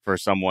for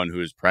someone who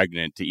is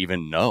pregnant to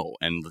even know.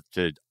 And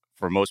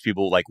for most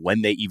people, like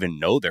when they even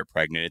know they're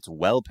pregnant, it's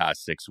well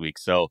past 6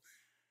 weeks. So,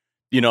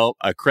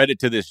 a credit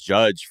to this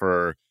judge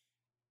for,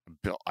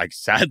 like,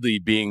 sadly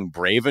being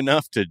brave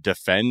enough to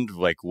defend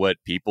like what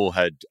people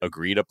had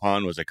agreed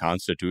upon was a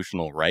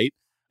constitutional right,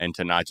 and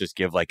to not just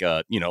give like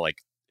a,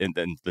 and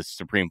then the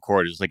Supreme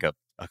Court is like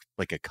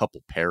a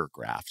couple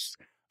paragraphs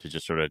to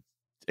just sort of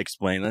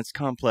explain that's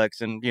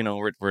complex, and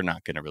we're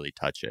not going to really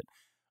touch it.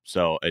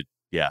 So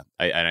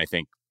I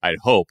think I'd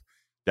hope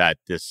that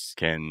this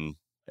can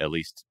at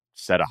least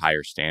set a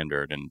higher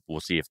standard, and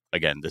we'll see if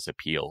again this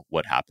appeal,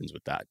 what happens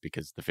with that,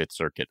 because the Fifth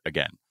Circuit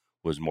again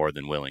was more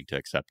than willing to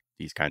accept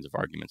these kinds of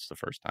arguments the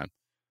first time.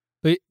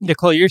 But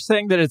Nicole, you're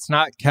saying that it's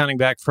not counting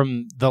back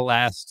from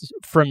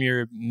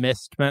your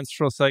missed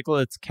menstrual cycle.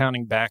 It's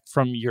counting back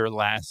from your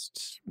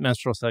last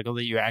menstrual cycle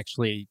that you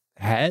actually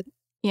had?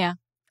 Yeah.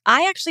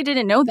 I actually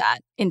didn't know that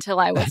until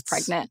I was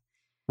pregnant.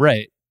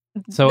 Right.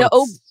 So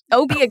the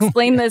OB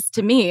explained this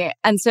to me.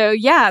 And so,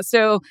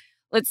 so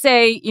let's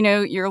say,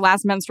 your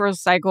last menstrual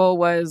cycle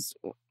was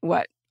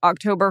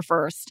October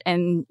 1st.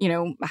 And,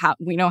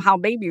 we know how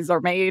babies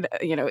are made,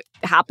 it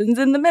happens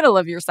in the middle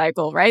of your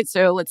cycle, right?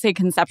 So let's say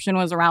conception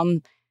was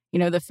around, the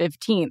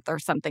 15th or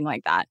something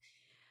like that.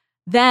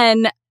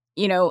 Then,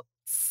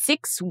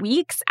 6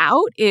 weeks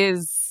out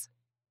is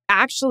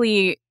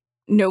actually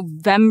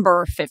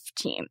November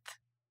 15th.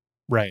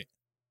 Right.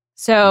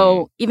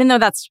 So even though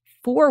that's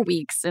 4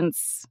 weeks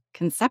since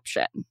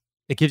conception,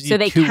 it gives you so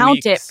they 2 count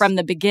weeks. It from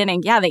the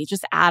beginning. Yeah, they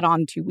just add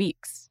on 2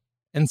 weeks.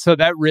 And so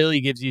that really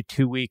gives you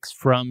 2 weeks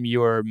from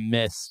your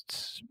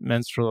missed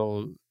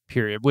menstrual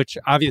period, which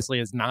obviously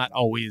is not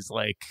always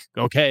like,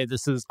 okay,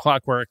 this is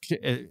clockwork.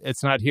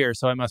 It's not here,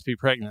 so I must be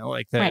pregnant.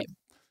 Like that. Right.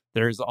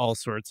 There's all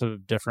sorts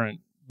of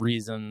different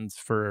reasons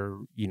for,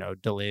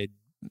 delayed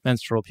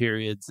menstrual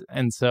periods.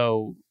 And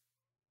so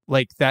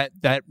like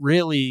that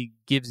really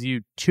gives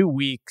you 2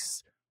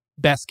 weeks,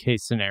 best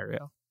case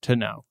scenario, to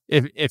know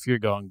if you're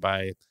going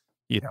by,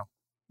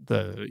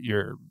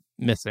 you're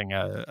missing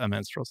a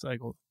menstrual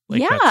cycle.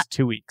 Like that's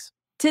 2 weeks.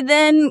 To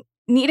then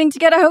needing to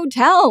get a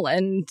hotel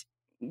and,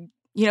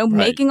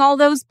 making all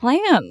those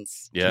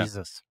plans. Yeah.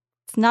 Jesus.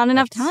 It's not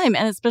enough time.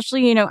 And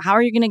especially, how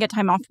are you going to get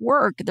time off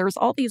work? There's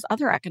all these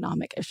other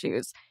economic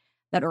issues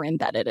that are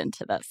embedded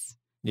into this.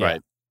 Yeah,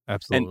 right.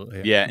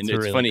 Absolutely. And it's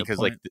really funny because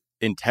like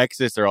in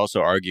Texas, they're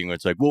also arguing.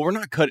 It's like, well, we're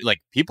not cutting.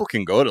 Like people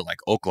can go to like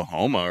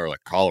Oklahoma or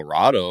like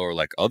Colorado or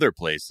like other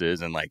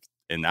places and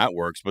that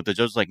works. But the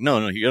judge's like,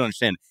 no, you don't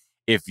understand.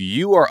 If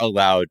you are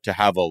allowed to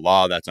have a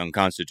law that's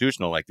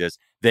unconstitutional like this,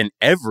 then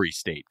every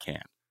state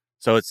can.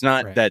 So it's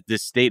not that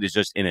this state is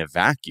just in a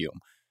vacuum.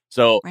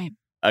 So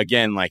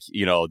again, like,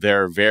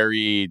 their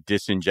very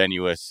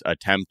disingenuous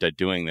attempt at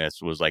doing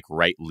this was like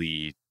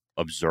rightly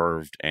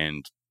observed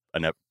and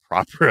a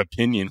proper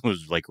opinion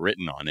was like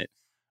written on it.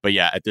 But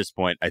yeah, at this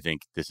point, I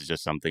think this is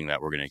just something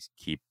that we're going to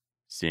keep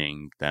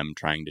seeing them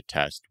trying to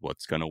test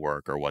what's going to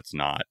work or what's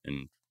not.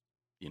 And,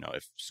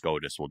 if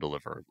SCOTUS will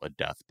deliver a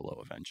death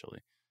blow eventually.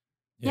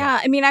 Yeah.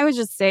 I mean, I would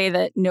just say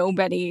that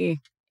nobody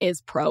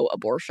is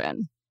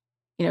pro-abortion.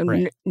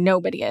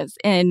 Nobody is.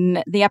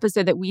 In the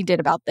episode that we did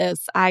about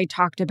this, I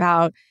talked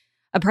about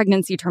a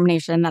pregnancy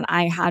termination that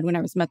I had when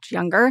I was much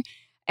younger.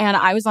 And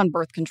I was on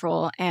birth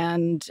control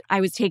and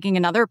I was taking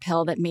another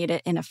pill that made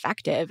it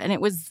ineffective. And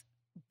it was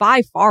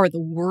by far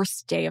the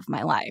worst day of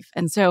my life.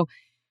 And so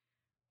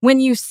when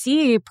you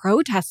see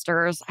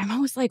protesters, I'm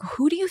always like,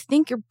 who do you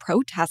think you're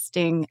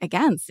protesting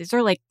against? These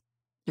are like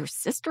your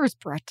sisters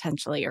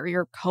potentially or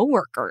your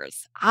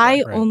coworkers.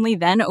 I only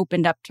then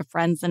opened up to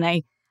friends and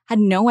I had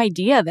no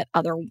idea that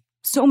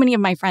so many of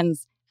my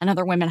friends and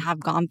other women have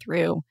gone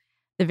through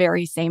the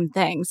very same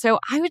thing. So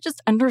I would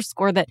just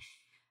underscore that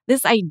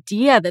this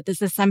idea that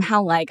this is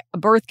somehow like a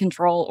birth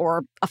control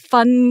or a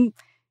fun,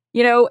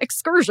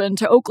 excursion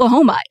to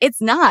Oklahoma.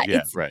 It's not.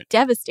 Yeah, it's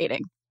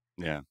devastating.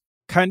 Yeah.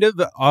 Kind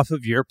of off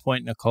of your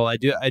point, Nicole, I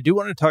do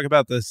want to talk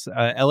about this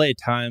LA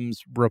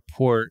Times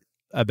report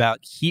about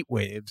heat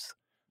waves,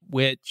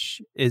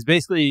 which is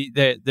basically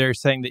they're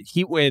saying that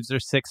heat waves are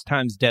 6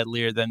 times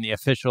deadlier than the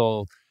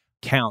official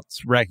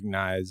counts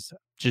recognize,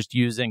 just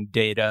using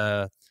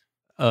data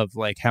of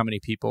like how many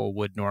people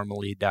would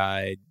normally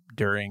die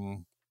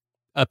during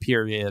a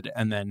period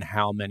and then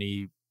how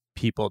many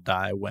people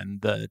die when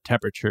the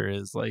temperature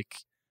is like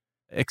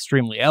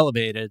extremely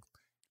elevated.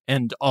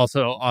 And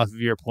also off of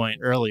your point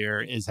earlier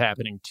is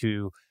happening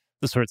to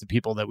the sorts of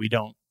people that we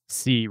don't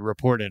see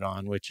reported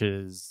on, which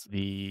is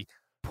the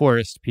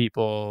poorest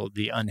people,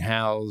 the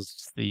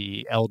unhoused,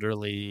 the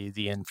elderly,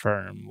 the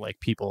infirm,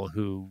 like people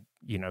who,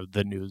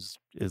 the news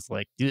is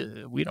like,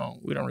 we don't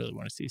really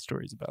want to see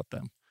stories about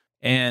them.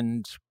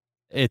 And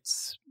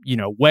it's,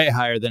 way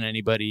higher than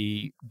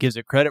anybody gives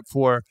it credit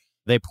for.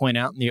 They point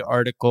out in the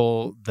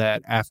article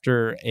that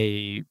after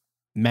a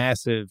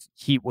massive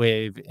heat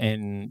wave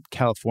in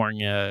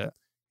California,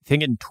 I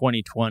think in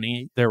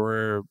 2020, there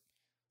were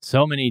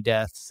so many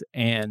deaths.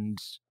 And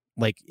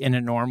like in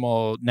a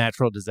normal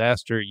natural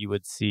disaster, you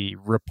would see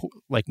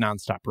like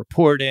nonstop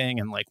reporting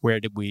and like, where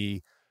did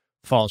we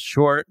fall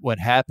short? What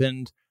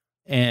happened?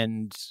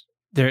 And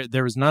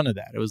there was none of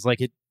that. It was like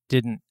it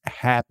didn't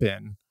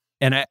happen.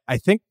 And I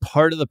think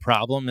part of the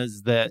problem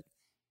is that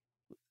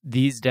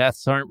these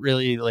deaths aren't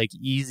really like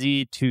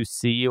easy to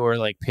see or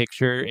like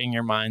picture in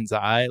your mind's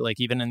eye. Like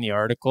even in the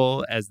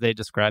article, as they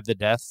describe the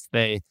deaths,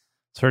 they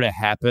sort of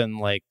happen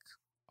like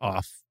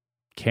off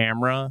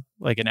camera.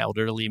 Like an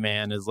elderly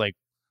man is like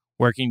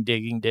working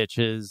digging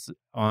ditches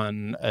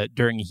on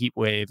during a heat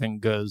wave and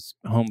goes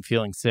home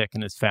feeling sick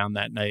and is found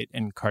that night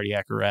in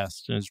cardiac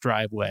arrest in his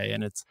driveway.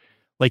 And it's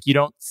like you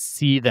don't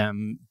see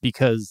them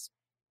because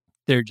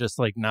they're just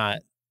like not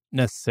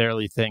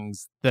necessarily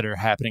things that are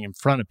happening in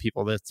front of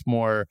people. That's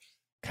more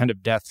kind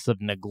of deaths of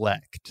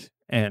neglect.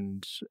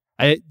 And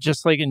I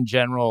just like in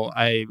general,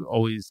 I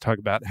always talk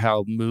about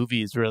how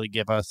movies really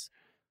give us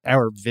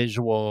our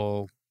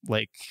visual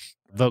like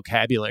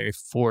vocabulary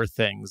for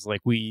things.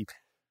 Like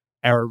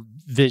our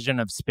vision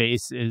of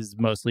space is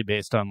mostly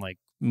based on like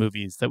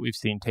movies that we've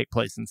seen take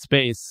place in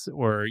space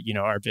or,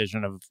 our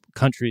vision of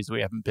countries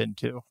we haven't been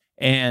to.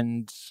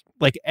 And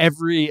like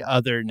every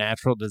other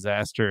natural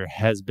disaster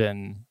has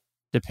been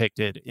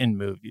depicted in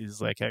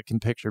movies. Like I can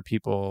picture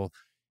people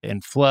in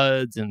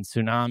floods and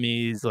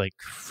tsunamis, like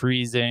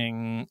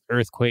freezing,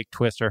 earthquake,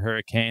 twist, or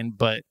hurricane.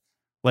 But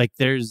like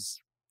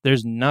there's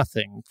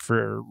nothing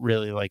for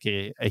really like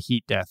a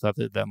heat death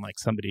other than like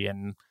somebody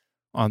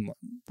on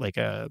like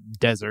a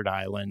desert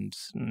island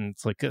and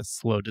it's like a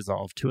slow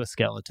dissolve to a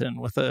skeleton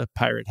with a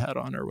pirate hat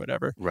on or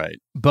whatever. Right.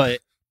 But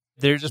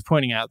they're just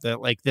pointing out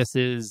that like this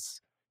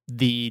is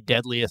the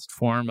deadliest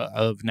form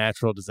of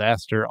natural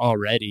disaster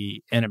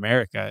already in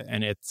America.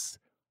 And it's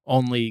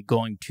only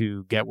going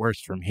to get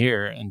worse from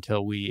here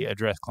until we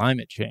address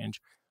climate change.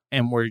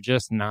 And we're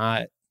just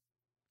not,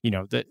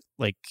 that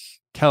like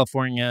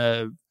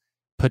California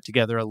put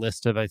together a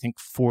list of, I think,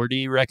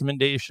 40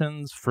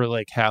 recommendations for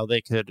like how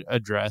they could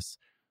address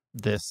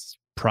this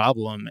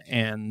problem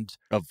and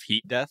of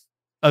heat death.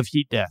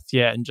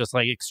 Yeah. And just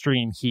like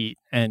extreme heat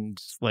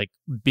and like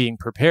being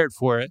prepared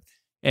for it.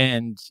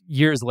 And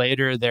years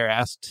later, they're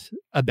asked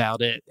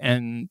about it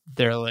and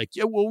they're like,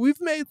 yeah, well,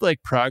 we've made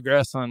like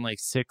progress on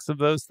like 6 of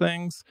those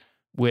things,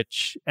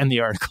 and the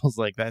article's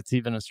like, that's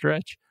even a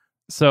stretch.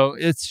 So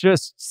it's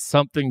just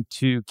something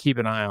to keep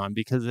an eye on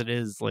because it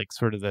is like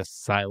sort of this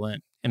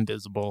silent,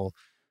 invisible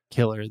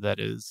killer that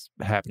is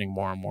happening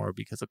more and more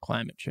because of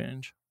climate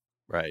change.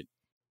 Right.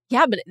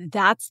 Yeah, but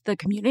that's the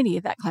community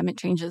that climate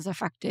change is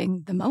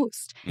affecting the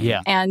most.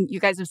 Yeah. And you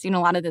guys have seen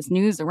a lot of this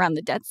news around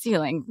the debt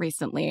ceiling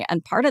recently.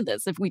 And part of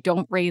this, if we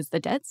don't raise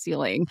the debt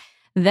ceiling,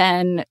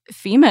 then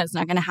FEMA is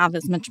not going to have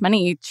as much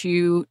money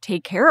to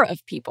take care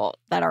of people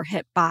that are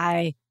hit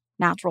by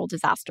natural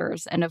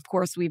disasters. And of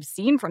course, we've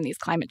seen from these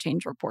climate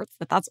change reports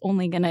that that's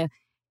only going to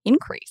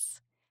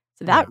increase.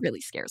 So that really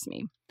scares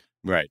me.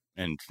 Right.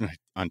 And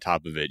on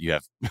top of it, you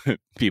have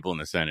people in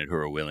the Senate who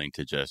are willing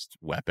to just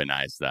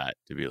weaponize that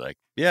to be like,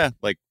 yeah,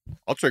 like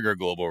I'll trigger a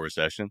global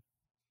recession.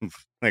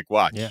 Like,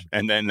 watch. Yeah.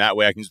 And then that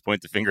way I can just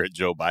point the finger at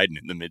Joe Biden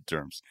in the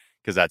midterms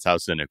because that's how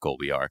cynical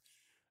we are.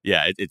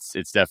 Yeah,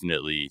 it's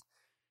definitely,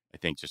 I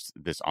think, just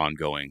this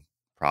ongoing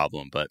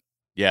problem. But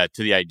yeah,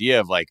 to the idea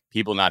of like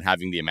people not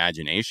having the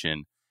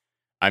imagination.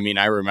 I mean,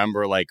 I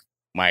remember like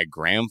my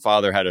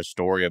grandfather had a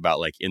story about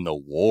like in the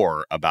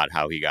war about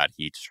how he got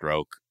heat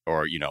stroke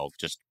or, you know,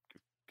 just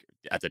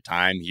at the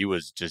time he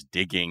was just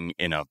digging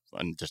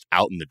just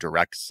out in the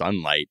direct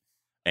sunlight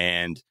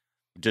and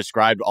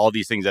described all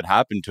these things that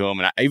happened to him.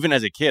 And even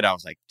as a kid, I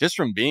was like, just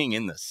from being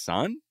in the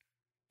sun.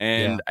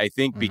 And I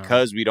think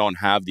because we don't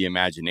have the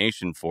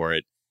imagination for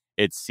it,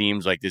 it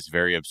seems like this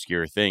very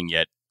obscure thing.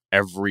 Yet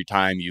every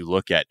time you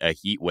look at a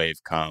heat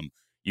wave come,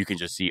 you can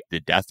just see the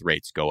death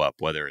rates go up,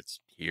 whether it's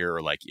here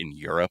or like in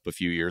Europe a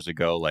few years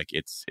ago. Like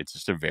it's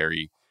just a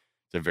very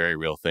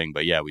real thing.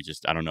 But yeah,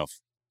 I don't know if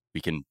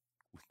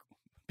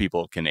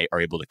people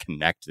are able to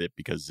connect it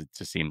because it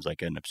just seems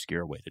like an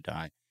obscure way to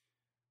die.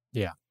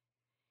 Yeah.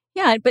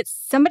 Yeah, but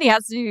somebody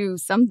has to do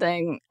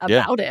something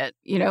about it.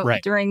 You know,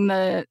 during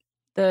the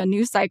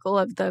news cycle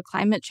of the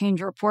climate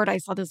change report, I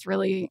saw this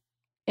really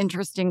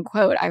interesting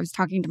quote. I was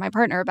talking to my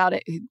partner about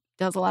it, who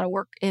does a lot of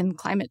work in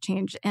climate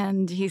change.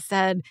 And he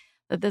said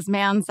that this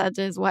man said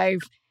to his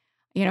wife,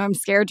 you know, I'm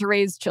scared to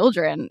raise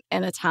children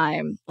in a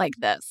time like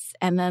this.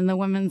 And then the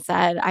woman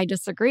said, I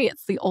disagree.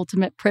 It's the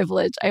ultimate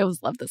privilege. I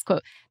always love this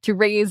quote, to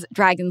raise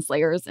dragon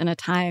slayers in a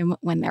time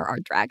when there are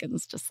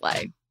dragons to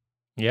slay.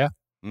 Yeah.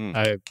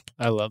 I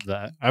love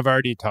that. I've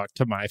already talked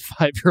to my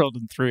 5-year-old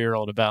and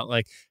 3-year-old about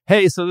like,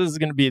 hey, so this is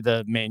going to be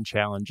the main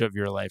challenge of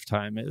your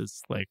lifetime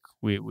is like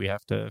we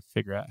have to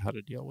figure out how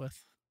to deal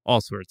with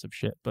all sorts of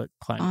shit, but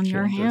climate on change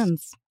your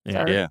hands.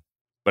 Yeah.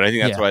 But I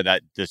think that's why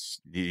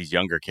these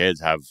younger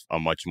kids have a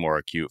much more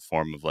acute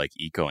form of like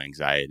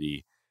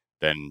eco-anxiety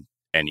than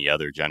any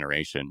other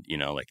generation. You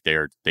know, like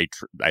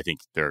I think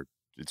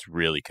it's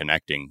really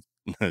connecting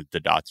the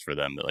dots for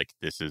them that like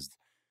this is,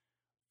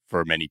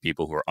 for many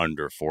people who are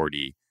under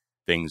 40,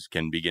 things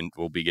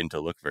will begin to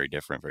look very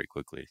different very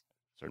quickly.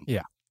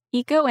 Yeah.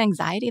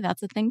 Eco-anxiety,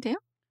 that's a thing too?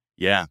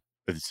 Yeah.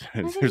 There's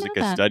like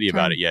a study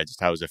about it. Yeah. Just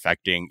how it's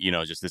affecting, you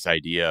know, just this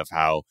idea of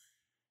how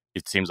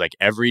it seems like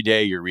every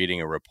day you're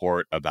reading a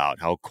report about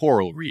how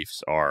coral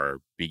reefs are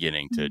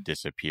beginning to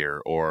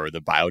disappear or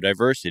the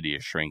biodiversity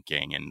is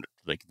shrinking and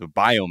like the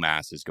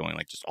biomass is going,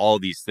 like just all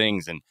these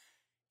things. And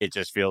it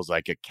just feels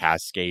like a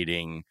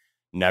cascading,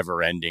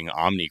 never-ending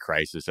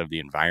omni-crisis of the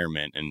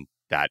environment, and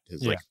that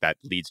is that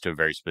leads to a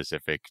very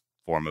specific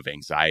form of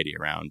anxiety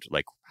around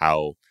like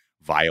how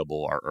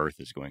viable our Earth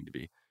is going to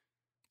be.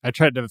 I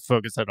tried to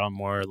focus it on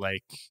more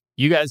like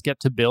you guys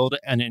get to build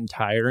an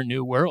entire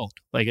new world.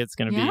 Like it's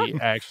going to be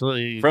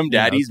actually from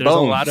Daddy's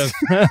bones.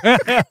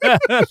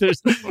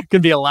 There's going to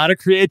be a lot of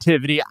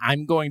creativity.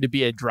 I'm going to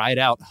be a dried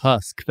out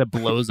husk that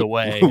blows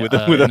away with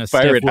a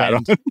pirate hat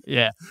on.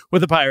 Yeah,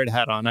 with a pirate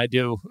hat on. I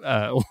do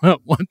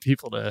want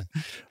people to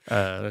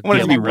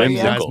be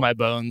recognize my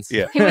bones.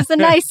 Yeah, he was a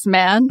nice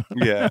man.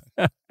 Yeah,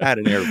 I had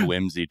an air of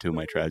whimsy to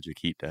my tragic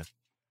heat death.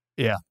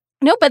 Yeah.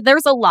 No, but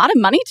there's a lot of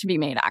money to be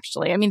made,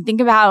 actually. I mean, think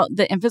about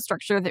the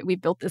infrastructure that we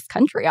built this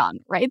country on,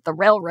 right? The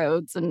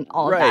railroads and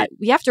all of that.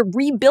 We have to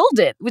rebuild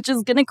it, which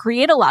is going to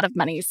create a lot of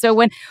money. So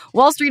when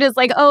Wall Street is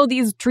like, oh,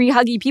 these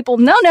tree-huggy people,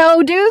 no,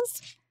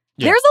 dudes.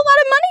 Yeah. There's a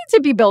lot of money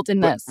to be built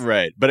in this.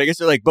 Right. But I guess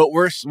they're like, but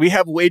we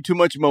have way too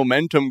much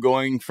momentum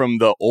going from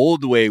the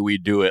old way we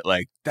do it.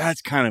 Like,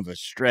 that's kind of a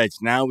stretch.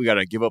 Now we got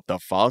to give up the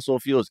fossil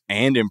fuels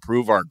and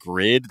improve our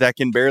grid that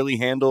can barely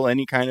handle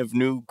any kind of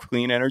new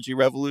clean energy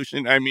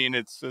revolution. I mean,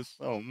 it's just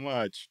so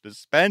much to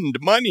spend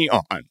money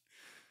on.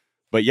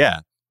 But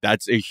yeah,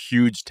 that's a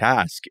huge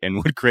task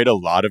and would create a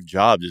lot of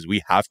jobs. Is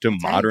we have to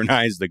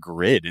modernize the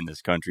grid in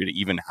this country to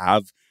even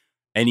have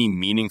any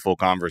meaningful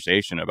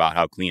conversation about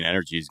how clean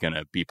energy is going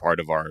to be part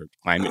of our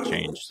climate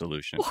change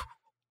solution.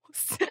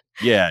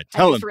 Yeah,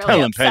 tell him,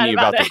 Penny,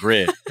 about the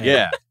grid.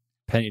 Yeah.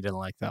 Penny didn't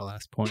like that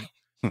last point.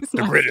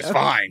 The grid is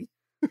fine.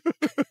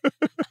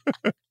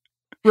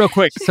 Real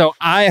quick, so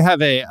I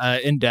have a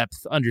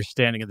in-depth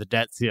understanding of the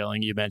debt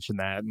ceiling. You mentioned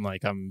that, and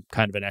like I'm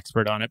kind of an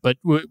expert on it. But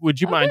would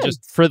you mind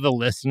just for the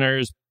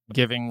listeners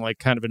giving like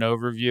kind of an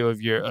overview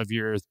of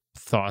your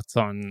thoughts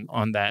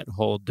on that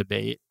whole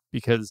debate?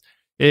 Because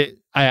I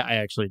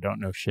actually don't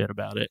know shit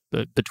about it,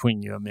 but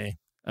between you and me.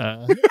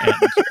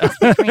 Just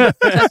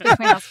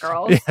between us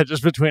girls. Yeah,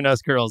 just between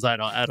us girls. I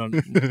don't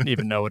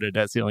even know what a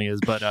debt ceiling is,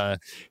 but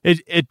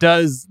it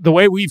does. The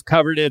way we've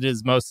covered it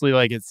is mostly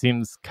like it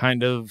seems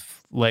kind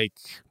of like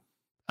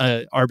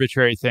an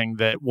arbitrary thing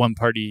that one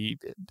party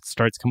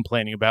starts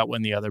complaining about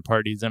when the other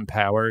party's in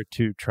power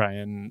to try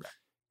and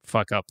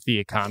fuck up the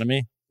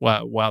economy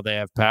while they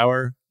have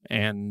power.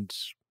 And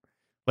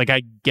like,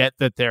 I get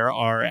that there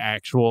are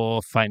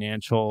actual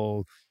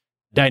financial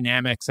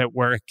dynamics at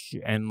work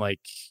and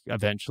like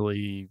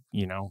eventually,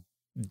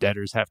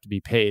 debtors have to be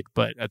paid.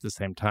 But at the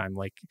same time,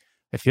 like,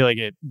 I feel like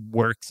it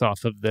works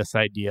off of this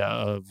idea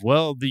of,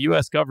 well, the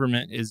U.S.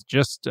 government is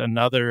just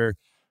another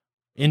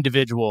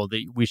individual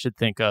that we should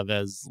think of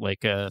as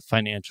like a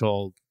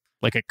financial,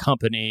 like a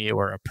company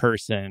or a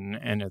person.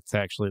 And it's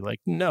actually like,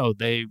 no,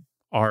 they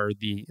are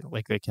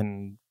they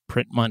can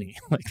print money.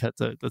 Like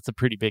that's a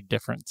pretty big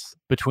difference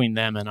between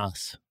them and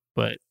us.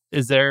 But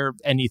is there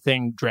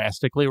anything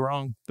drastically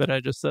wrong that I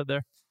just said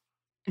there?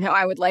 No,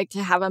 I would like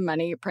to have a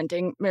money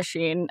printing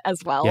machine as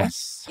well.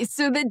 Yes.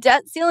 So the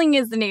debt ceiling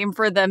is the name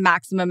for the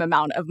maximum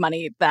amount of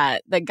money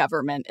that the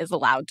government is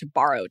allowed to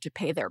borrow to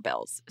pay their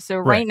bills. So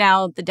right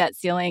now, the debt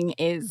ceiling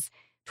is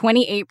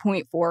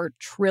 $28.4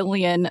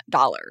 trillion.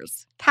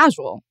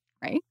 Casual,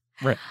 right?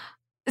 Right.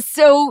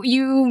 So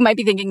you might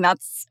be thinking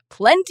that's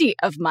plenty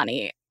of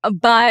money.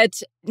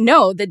 But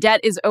no, the debt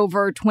is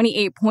over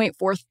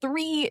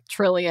 $28.43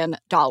 trillion.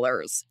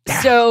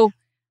 So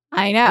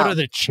I know. What are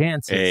the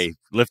chances? Hey,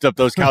 lift up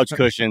those couch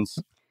cushions.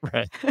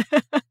 Right.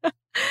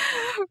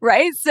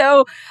 Right.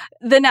 So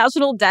the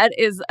national debt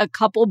is a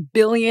couple $1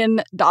 billion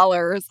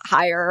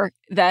higher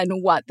than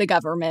what the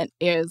government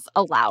is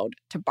allowed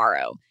to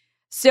borrow.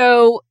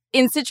 So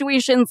in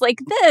situations like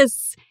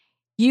this,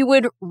 you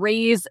would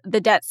raise the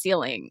debt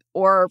ceiling,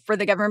 or for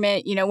the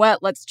government, you know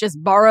what, let's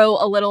just borrow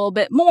a little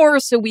bit more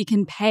so we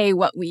can pay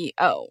what we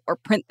owe or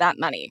print that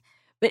money.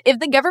 But if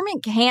the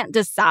government can't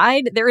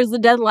decide, there is a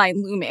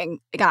deadline looming,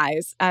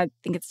 guys. I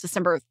think it's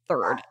December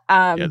 3rd.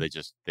 Yeah, they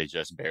just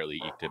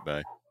barely eked it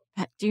by.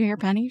 Do you hear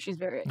Penny? She's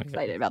very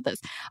excited about this.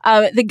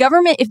 The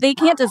government, if they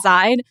can't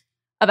decide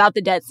about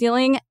the debt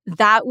ceiling,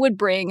 that would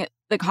bring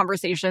the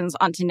conversations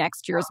onto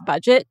next year's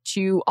budget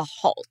to a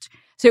halt.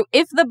 So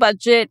if the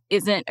budget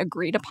isn't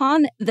agreed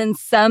upon, then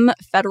some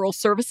federal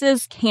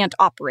services can't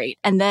operate.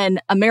 And then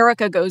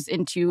America goes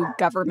into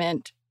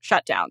government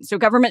shutdown. So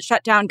government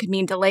shutdown could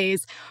mean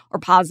delays or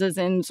pauses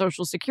in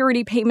Social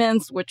Security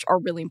payments, which are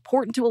really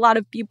important to a lot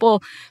of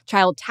people,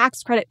 child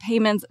tax credit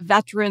payments,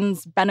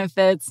 veterans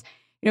benefits,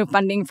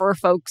 funding for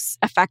folks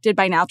affected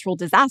by natural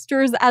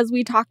disasters, as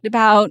we talked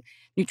about,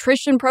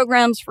 nutrition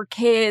programs for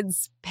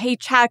kids,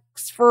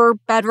 paychecks for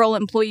federal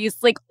employees,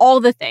 like all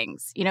the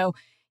things.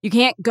 You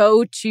can't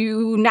go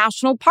to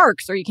national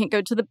parks or you can't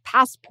go to the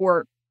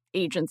passport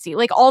agency.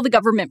 Like all the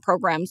government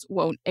programs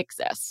won't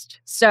exist.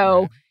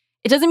 So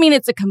it doesn't mean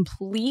it's a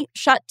complete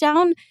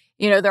shutdown.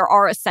 There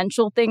are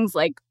essential things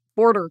like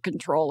border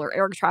control or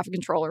air traffic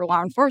control or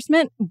law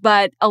enforcement,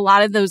 but a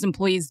lot of those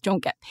employees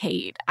don't get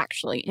paid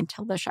actually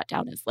until the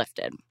shutdown is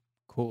lifted.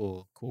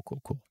 Cool.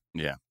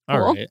 Yeah.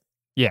 All right.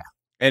 Yeah.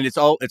 And it's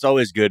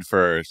always good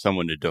for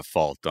someone to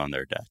default on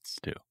their debts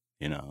too.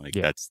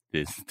 That's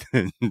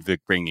the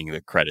bringing the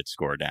credit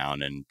score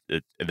down, and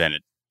then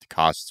it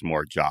costs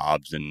more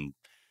jobs, and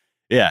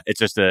it's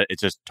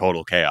just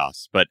total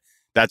chaos. But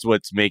that's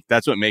what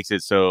makes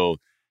it so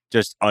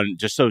just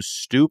so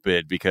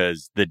stupid,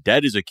 because the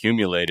debt is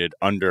accumulated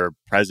under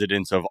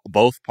presidents of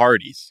both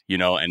parties,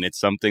 and it's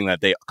something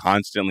that they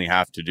constantly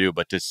have to do.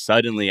 But to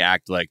suddenly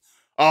act like,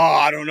 oh,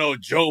 I don't know,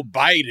 Joe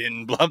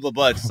Biden, blah blah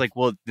blah, it's like,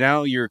 well,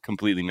 now you're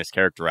completely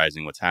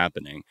mischaracterizing what's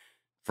happening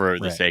for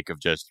the sake of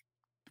just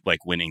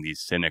like winning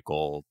these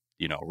cynical,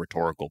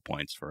 rhetorical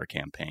points for a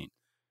campaign.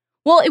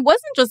 Well, it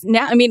wasn't just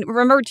now. I mean,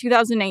 remember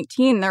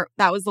 2019,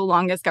 that was the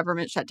longest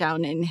government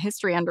shutdown in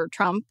history under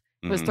Trump.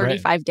 It was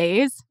 35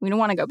 days. We don't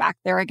want to go back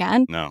there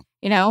again. No.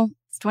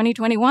 It's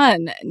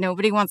 2021.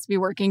 Nobody wants to be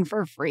working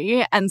for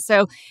free. And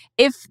so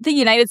if the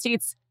United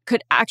States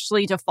could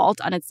actually default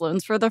on its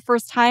loans for the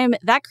first time,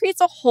 that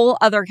creates a whole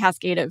other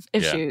cascade of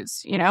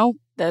issues.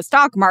 The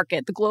stock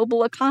market, the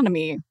global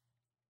economy.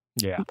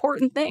 Yeah.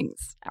 Important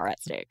things are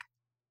at stake.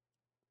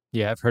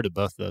 Yeah, I've heard of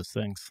both those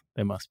things.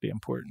 They must be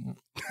important.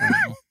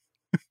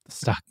 The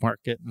stock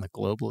market and the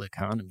global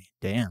economy.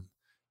 Damn.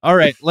 All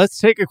right, let's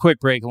take a quick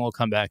break and we'll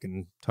come back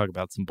and talk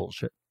about some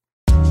bullshit.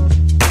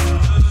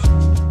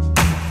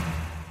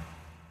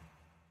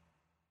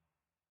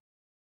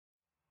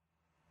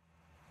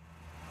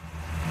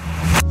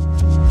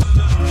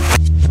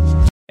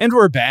 And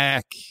we're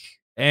back.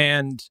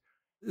 And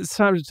it's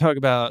time to talk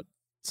about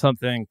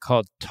something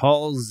called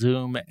tall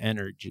zoom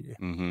energy,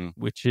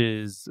 which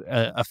is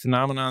a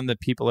phenomenon that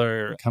people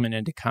are coming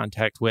into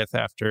contact with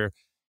after,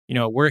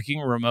 working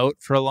remote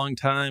for a long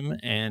time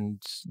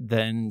and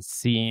then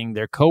seeing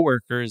their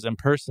coworkers in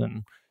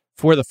person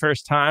for the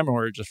first time,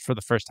 or just for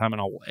the first time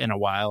in a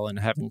while, and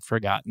having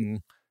forgotten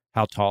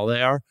how tall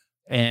they are,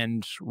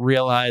 and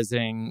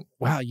realizing,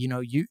 wow,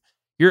 you're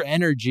your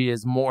energy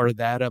is more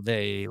that of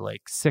a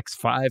like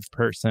 6'5"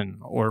 person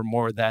or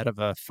more that of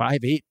a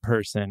 5'8"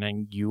 person,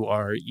 and you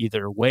are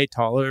either way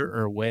taller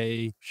or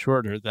way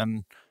shorter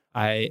than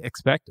I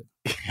expected.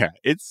 Yeah,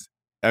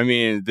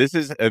 this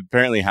is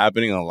apparently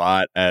happening a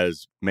lot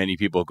as many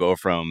people go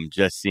from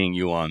just seeing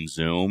you on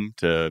Zoom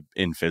to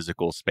in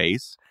physical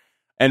space,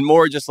 and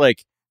more just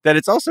like that.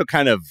 It's also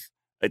kind of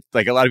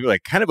like a lot of people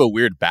like kind of a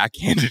weird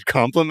backhanded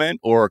compliment,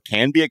 or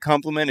can be a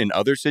compliment in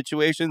other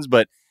situations.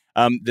 But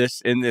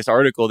in this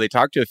article, they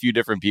talked to a few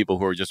different people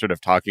who were just sort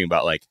of talking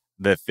about like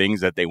the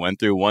things that they went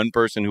through. One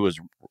person who was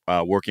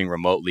working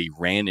remotely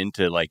ran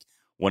into like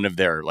one of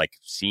their like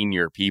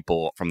senior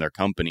people from their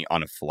company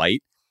on a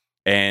flight,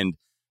 and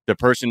the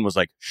person was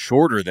like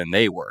shorter than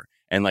they were.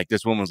 And like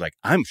this woman was like,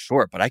 I'm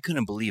short, but I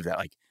couldn't believe that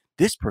like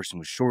this person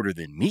was shorter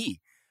than me.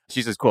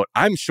 She says, quote,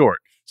 I'm short,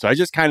 so I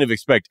just kind of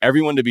expect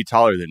everyone to be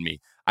taller than me.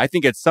 I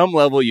think at some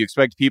level you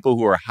expect people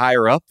who are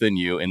higher up than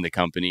you in the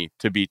company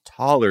to be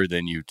taller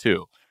than you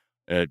too.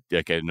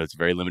 Again, it's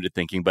very limited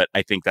thinking, but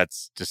I think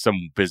that's just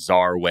some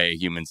bizarre way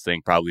humans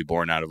think, probably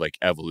born out of like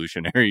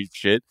evolutionary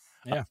shit.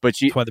 Yeah, but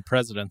that's why the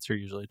presidents are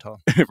usually tall.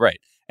 Right.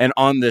 And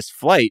on this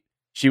flight,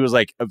 she was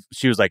like,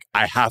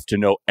 I have to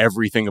know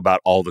everything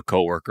about all the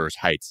coworkers'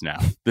 heights now.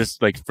 This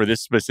like for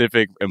this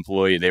specific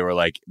employee,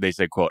 they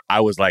said, quote,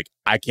 I was like,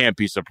 I can't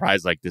be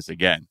surprised like this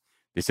again.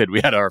 They said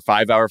we had our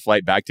 5-hour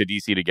flight back to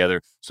DC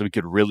together so we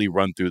could really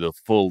run through the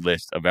full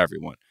list of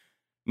everyone.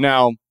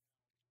 Now,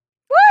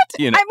 what?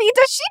 You know, I mean,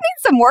 does she need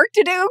some work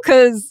to do?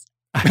 Because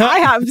I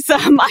have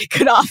some I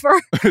could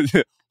offer.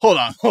 Hold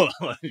on.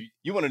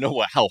 You want to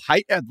know how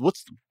height?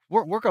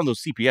 Work on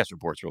those CPS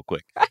reports real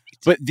quick. Right.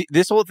 But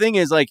this whole thing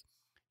is like,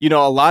 you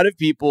know, a lot of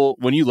people,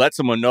 when you let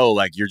someone know,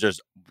 like you're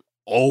just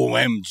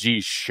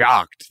OMG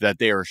shocked that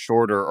they are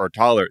shorter or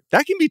taller,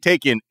 that can be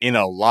taken in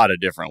a lot of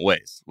different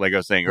ways. Like I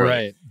was saying earlier,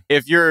 right.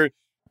 If you're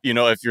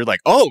like,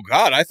 oh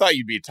God, I thought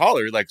you'd be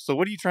taller. Like, so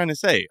what are you trying to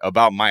say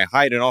about my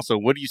height? And also,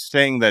 what are you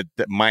saying that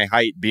my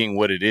height being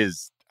what it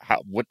is?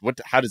 How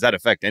does that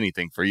affect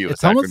anything for you?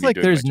 It's almost like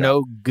there's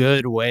no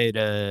good way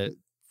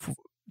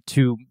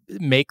to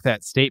make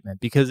that statement,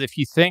 because if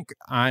you think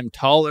I'm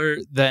taller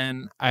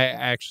than I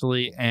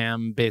actually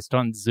am based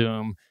on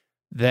Zoom,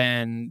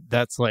 then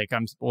that's like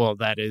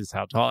that is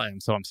how tall I am,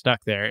 so I'm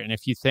stuck there. And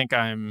if you think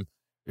I'm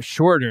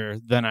shorter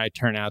than I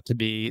turn out to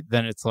be,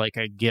 then it's like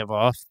I give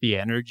off the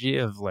energy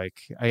of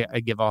like I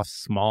give off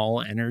small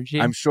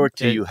energy. I'm short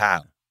to you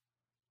how?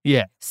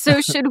 Yeah.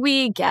 So should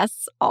we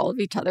guess all of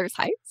each other's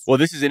heights? Well,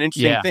 this is an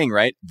interesting thing,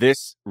 right?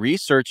 This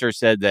researcher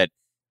said that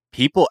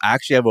people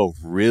actually have a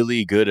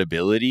really good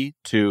ability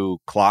to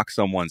clock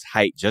someone's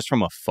height just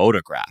from a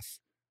photograph.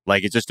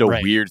 Like, it's just a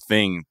weird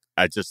thing.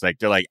 I just like,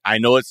 they're like, I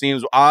know it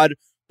seems odd,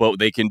 but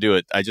they can do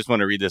it. I just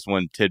want to read this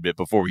one tidbit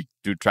before we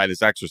try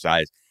this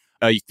exercise.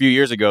 A few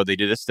years ago, they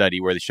did a study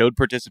where they showed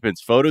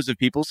participants photos of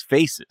people's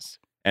faces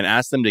and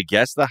asked them to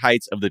guess the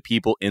heights of the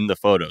people in the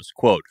photos.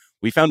 Quote,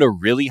 we found a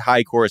really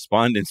high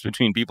correspondence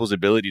between people's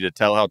ability to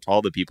tell how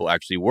tall the people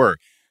actually were.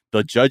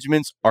 The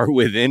judgments are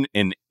within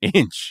an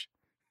inch.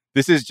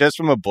 This is just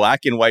from a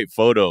black and white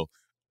photo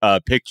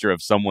picture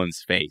of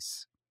someone's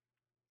face.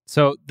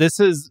 So this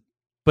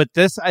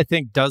I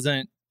think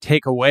doesn't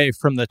take away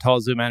from the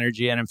tall Zoom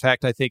energy. And in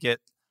fact, I think it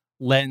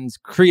lends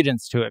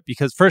credence to it,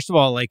 because first of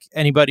all, like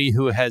anybody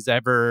who has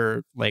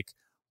ever like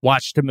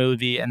watched a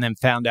movie and then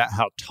found out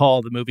how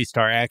tall the movie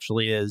star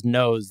actually is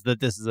knows that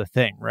this is a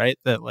thing, right?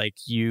 That like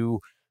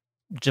you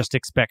just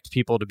expect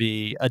people to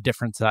be a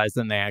different size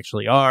than they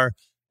actually are.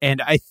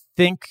 And I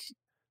think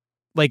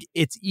like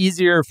it's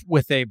easier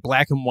with a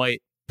black and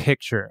white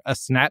picture, a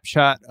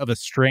snapshot of a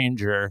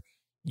stranger.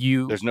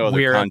 There's no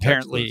other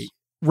context.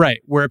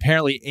 We're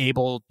apparently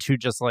able to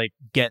just like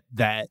get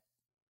that,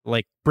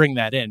 like bring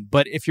that in.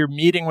 But if you're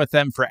meeting with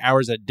them for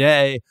hours a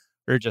day,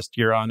 or just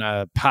you're on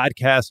a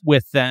podcast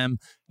with them,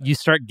 you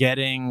start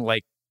getting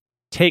like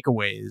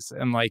takeaways,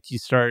 and like you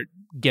start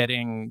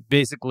getting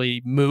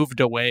basically moved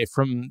away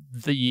from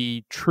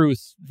the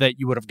truth that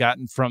you would have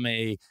gotten from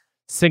a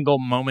single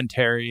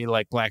momentary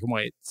like black and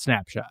white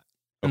snapshot.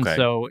 Okay. And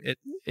so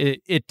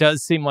it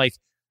does seem like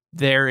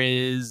there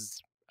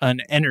is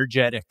an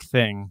energetic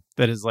thing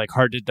that is like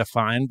hard to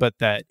define, but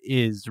that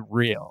is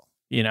real,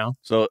 you know?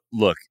 So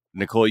look,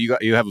 Nicole,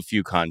 you have a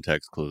few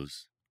context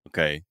clues.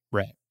 Okay.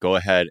 Right. Go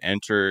ahead,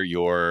 enter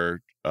your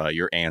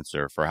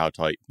answer for how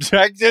tall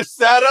Jack just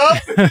sat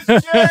up in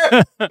his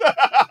chair.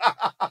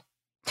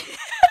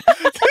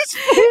 This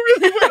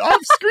really went off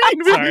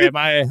screen. Sorry,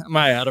 am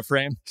I out of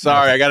frame?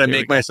 Sorry, I got to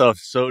make myself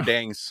so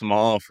dang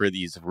small for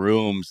these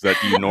rooms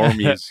that you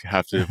normies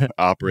have to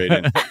operate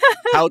in.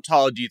 How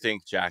tall do you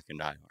think Jack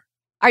and I are?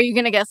 Are you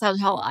going to guess how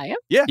tall I am?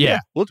 Yeah.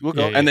 We'll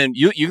go. Yeah. And then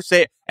you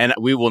say, and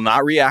we will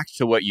not react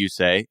to what you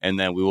say. And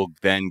then we will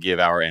then give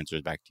our answers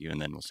back to you. And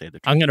then we'll say the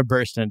truth. I'm going to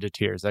burst into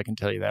tears. I can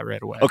tell you that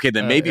right away. Okay,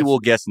 then maybe we'll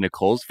guess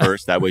Nicole's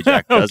first. That way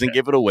Jack doesn't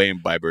give it away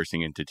by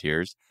bursting into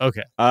tears.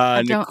 Okay.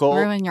 Nicole,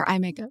 don't ruin your eye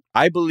makeup.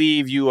 I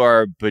believe you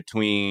are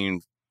between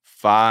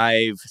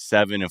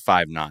 5'7" and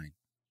 5'9".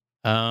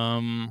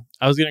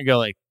 I was going to go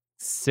like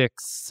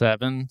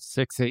 6'7",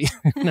 6'8".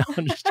 No,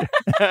 I'm just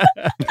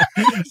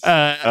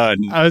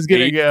I was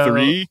gonna go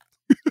 3.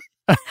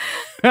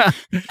 I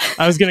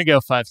was gonna go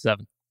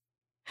 5'7".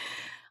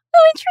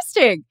 Oh,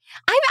 interesting.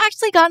 I've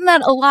actually gotten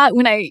that a lot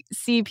when I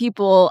see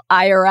people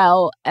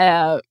IRL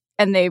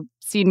and they've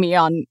seen me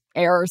on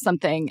air or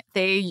something.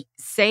 They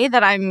say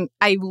that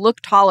I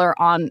look taller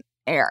on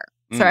air.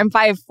 So I'm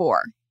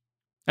 5'4".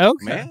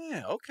 Okay.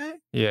 Man, okay.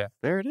 Yeah.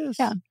 There it is.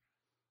 Yeah.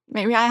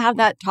 Maybe I have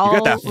that tall.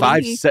 You got that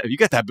 5'7". You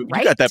got that.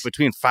 Right? You got that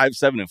between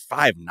 5'7" and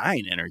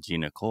 5'9" energy,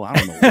 Nicole. I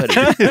don't know what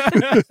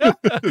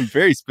it is.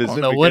 Very specific.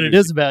 I don't know what energy. it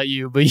is about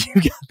you, but you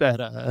got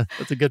that.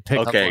 That's a good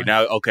pickup.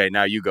 Okay,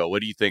 now you go.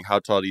 What do you think? How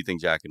tall do you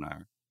think Jack and I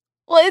are?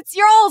 Well, it's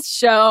your all's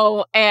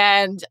show,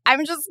 and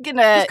I'm just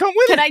gonna. Just come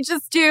with can it. I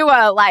just do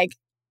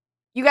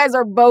you guys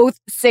are both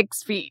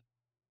 6 feet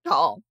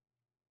tall.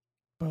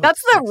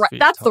 That's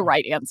the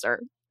right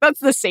answer. That's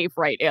the safe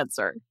right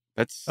answer.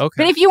 That's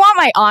okay. But if you want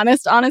my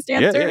honest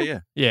answer,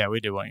 Yeah,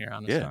 we do want your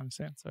honest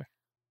answer.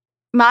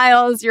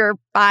 Miles, you're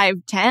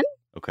 5'10".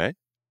 Okay.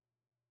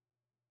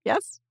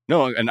 Yes.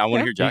 No, and I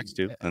want to hear Jack's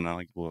too. And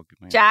I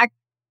Jack,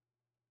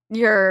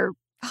 you're.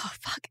 Oh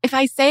fuck! If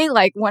I say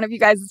one of you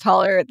guys is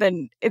taller,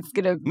 then it's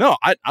gonna. No,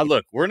 I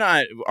look. We're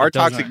not. Our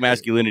toxic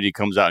masculinity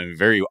comes out in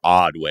very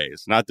odd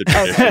ways, not the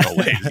traditional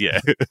ways. Yeah.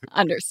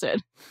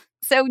 Understood.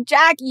 So,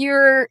 Jack,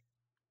 you're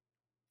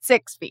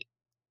 6 feet.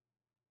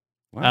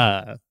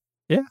 Wow.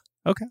 Yeah.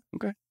 Okay.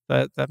 Okay.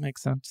 That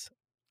makes sense.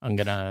 I'm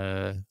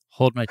gonna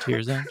hold my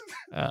tears in.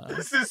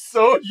 This is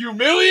so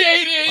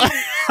humiliating.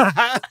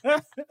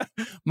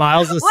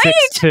 Miles is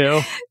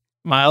 6'2".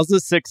 Miles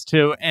is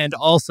 6'2", and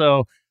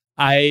also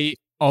I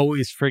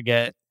always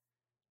forget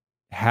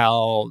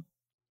how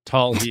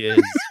tall he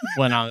is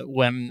when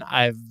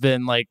I've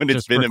been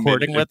just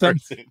recording with him.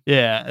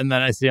 Yeah, and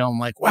then I see him, I'm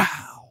like,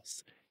 wow,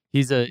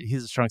 he's a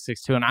strong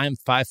 6'2", and I'm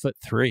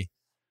 5'3".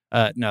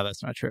 No,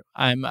 that's not true.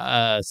 I'm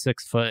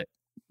 6 foot,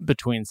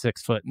 between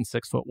 6 foot and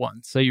 6'1".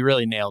 So you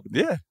really nailed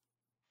me.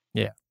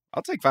 Yeah.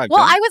 I'll take 5'10".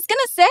 Well, I was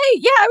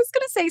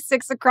gonna say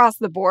 6 across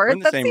the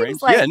board. That seems range.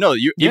 Yeah, no,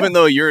 even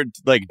though you're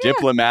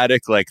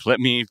diplomatic, let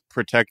me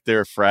protect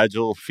their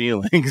fragile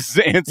feelings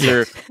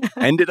answer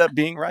ended up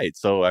being right.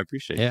 So I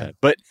appreciate that.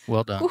 But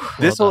well done.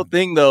 This whole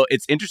thing, though,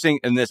 it's interesting.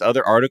 In this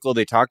other article,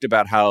 they talked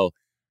about how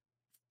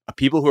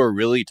people who are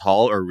really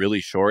tall or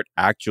really short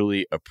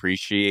actually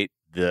appreciate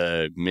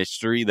the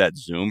mystery that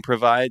Zoom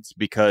provides,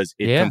 because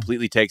it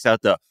completely takes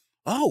out the,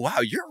 oh, wow,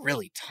 you're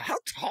really how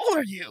tall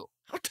are you?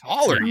 How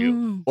tall are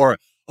you? Or,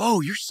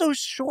 oh, you're so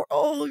short.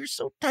 Oh, you're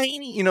so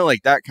tiny.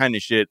 That kind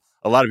of shit.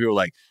 A lot of people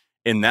are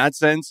in that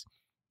sense,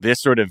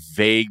 this sort of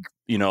vague,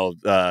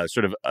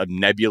 sort of a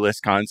nebulous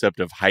concept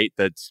of height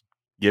that's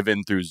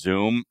given through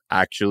Zoom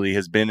actually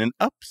has been an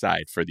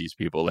upside for these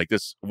people.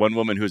 This one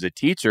woman who's a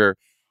teacher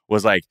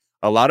was a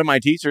lot of my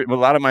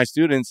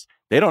students,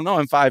 they don't know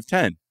I'm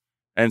 5'10".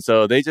 And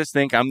so they just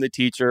think I'm the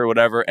teacher or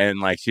whatever.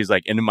 And she's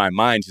in my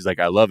mind, she's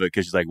I love it.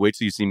 Cause she's wait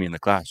till you see me in the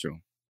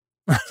classroom.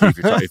 See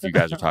if you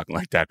guys are talking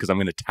like that, because I'm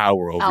going to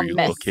tower over you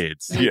little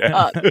kids.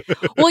 Yeah.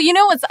 Well,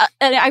 what's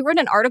I read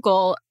an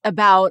article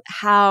about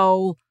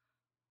how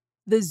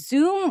the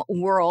Zoom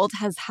world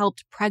has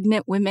helped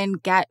pregnant women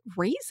get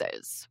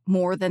raises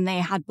more than they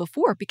had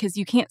before, because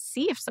you can't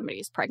see if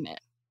somebody's pregnant.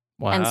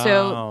 Wow. And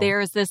so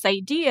there's this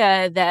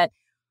idea that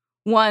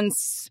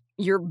once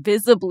you're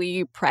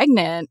visibly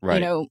pregnant,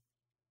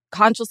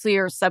 consciously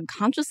or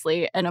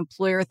subconsciously, an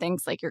employer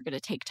thinks you're going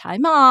to take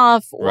time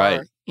off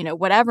or,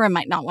 whatever, and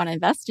might not want to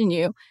invest in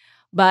you.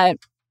 But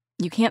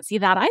you can't see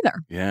that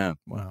either. Yeah.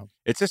 Wow.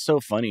 It's just so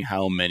funny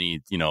how many,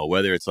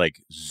 whether it's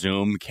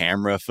Zoom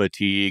camera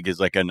fatigue is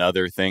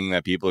another thing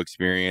that people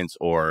experience,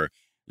 or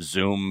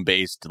Zoom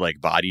based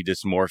body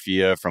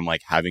dysmorphia from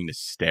having to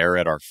stare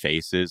at our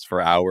faces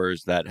for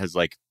hours that has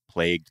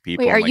plagued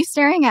people. Wait, are you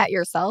staring at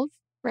yourself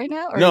right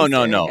now? Or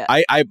No.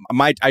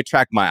 I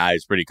track my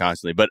eyes pretty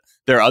constantly, but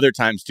there are other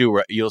times too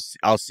where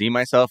I'll see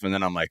myself and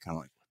then I'm kind of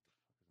what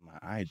my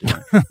eye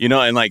doing?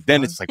 And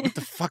then it's what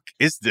the fuck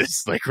is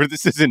this?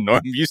 This isn't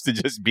normal. I'm used to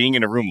just being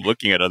in a room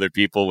looking at other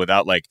people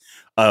without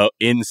a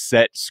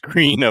inset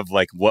screen of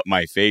what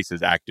my face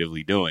is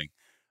actively doing.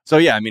 So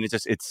yeah, I mean,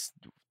 it's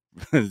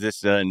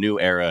this new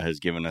era has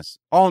given us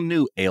all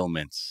new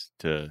ailments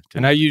to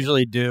and I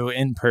usually do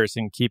in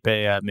person keep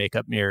a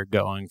makeup mirror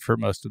going for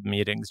most of the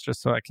meetings,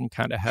 just so I can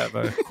kind of have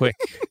a quick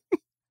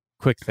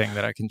thing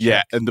that I can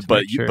check. Yeah,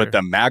 but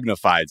the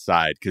magnified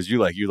side, because you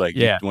want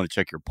to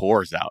check your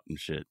pores out and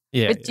shit.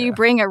 Yeah. But do you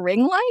bring a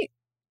ring light?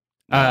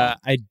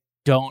 I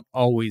don't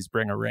always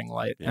bring a ring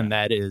light, and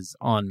that is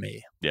on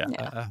me.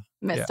 Yeah.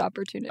 Missed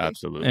opportunity.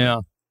 Absolutely. Yeah.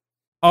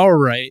 All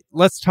right,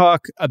 let's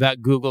talk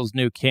about Google's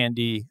new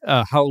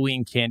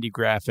Halloween candy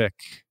graphic,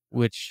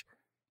 which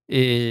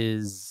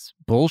is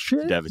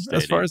bullshit, devastating,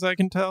 as far as I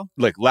can tell.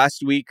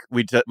 Last week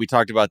we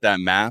talked about that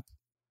map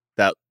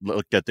that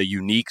looked at the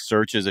unique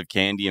searches of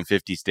candy in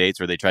 50 states,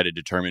 where they tried to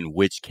determine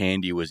which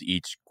candy was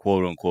each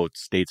quote unquote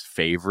state's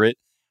favorite.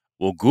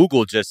 Well,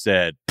 Google just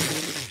said,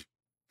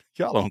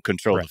 y'all don't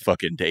control the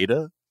fucking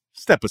data.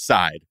 Step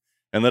aside.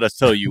 and let us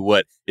tell you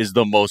what is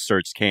the most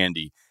searched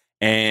candy.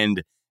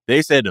 And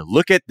they said,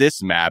 look at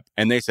this map.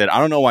 And they said, I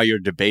don't know why you're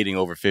debating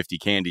over 50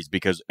 candies,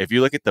 because if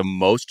you look at the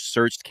most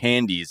searched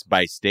candies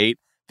by state,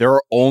 there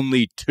are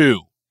only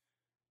 2,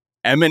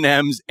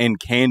 M&M's and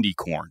candy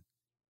corn.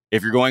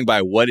 If you're going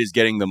by what is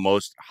getting the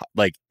most,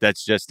 like,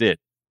 that's just it.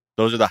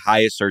 Those are the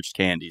highest searched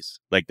candies,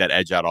 like, that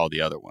edge out all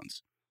the other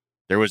ones.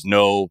 There was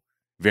no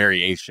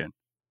variation,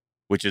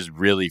 which is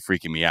really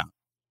freaking me out.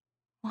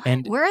 What?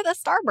 And where are the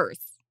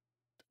Starbursts?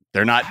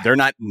 They're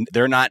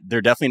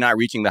definitely not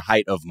reaching the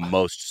height of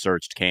most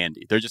searched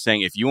candy. They're just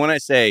saying, if you want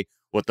to say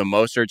what the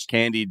most searched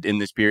candy in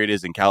this period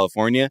is in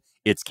California,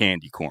 it's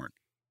candy corn.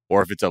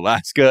 Or if it's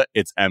Alaska,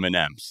 it's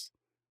M&M's.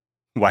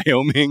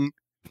 Wyoming,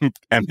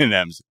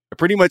 M&M's.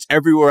 Pretty much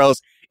everywhere else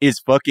is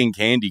fucking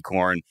candy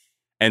corn.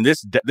 And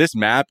this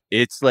map,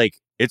 it's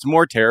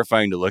more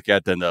terrifying to look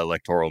at than the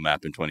electoral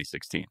map in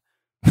 2016.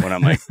 When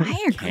I'm like,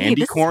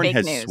 candy corn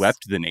has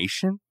swept the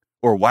nation?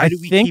 Or why do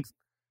we keep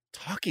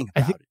talking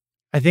about it?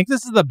 I think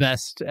this is the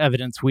best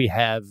evidence we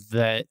have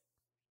that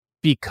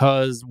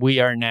because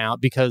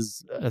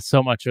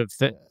so much of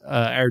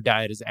our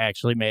diet is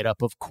actually made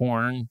up of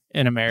corn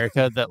in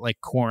America, that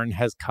like corn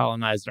has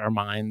colonized our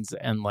minds,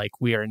 and like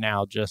we are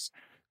now just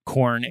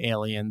corn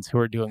aliens who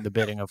are doing the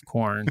bidding of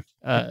corn.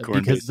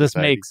 Because this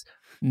makes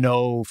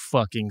no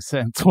fucking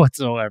sense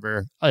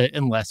whatsoever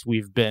unless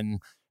we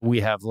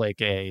have like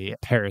a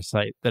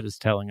parasite that is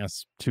telling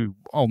us to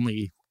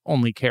only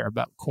care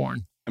about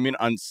corn. I mean,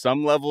 on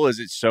some level, is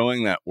it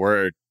showing that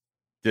we're,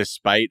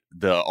 despite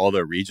all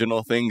the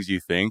regional things you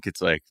think, it's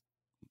like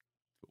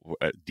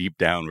deep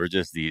down, we're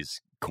just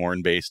these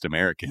corn-based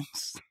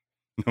Americans,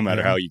 no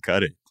matter how you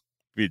cut it.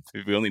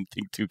 We only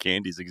think 2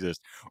 candies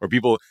exist, or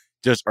people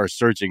just are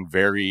searching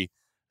very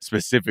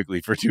specifically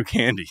for 2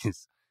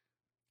 candies.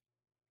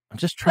 I'm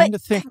just trying to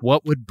think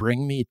what would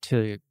bring me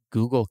to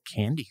Google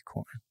candy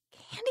corn.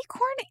 Candy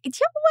corn? Do you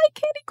ever like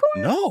candy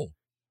corn? No.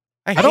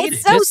 I don't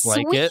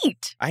dislike sweet.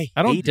 It. I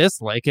don't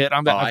dislike it.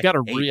 I've got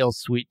a real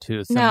sweet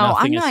tooth. So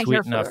nothing is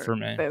sweet enough for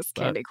me. This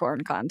candy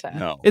corn content.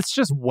 No, it's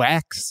just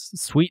wax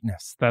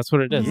sweetness. That's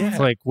what it is. Yeah. It's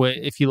like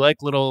if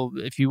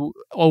you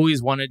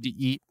always wanted to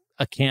eat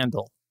a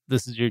candle,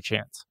 this is your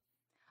chance.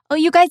 Oh,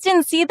 you guys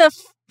didn't see the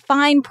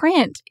fine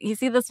print. You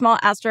see the small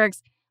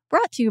asterisk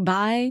brought to you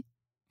by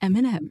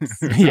M&M's.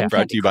 Yeah,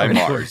 brought to you by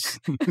Mars.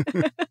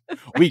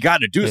 We got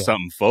to do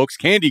something, folks.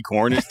 Candy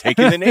corn is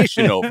taking the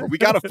nation over. We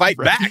got to fight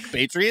back,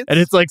 Patriots. And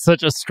it's like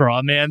such a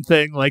straw man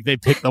thing. Like they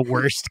pick the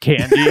worst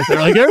candy. They're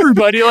like,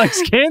 everybody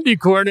likes candy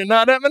corn and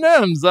not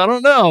M&M's. I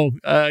don't know.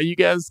 You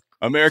guys.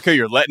 America,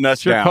 you're letting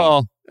us down.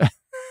 Call.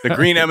 The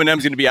green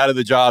M&M's going to be out of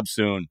the job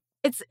soon.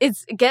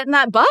 It's getting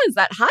that buzz,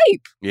 that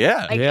hype.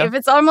 Yeah. If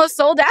it's almost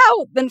sold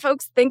out, then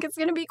folks think it's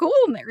going to be cool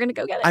and they're going to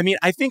go get it. I mean,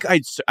 I think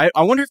I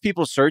wonder if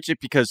people search it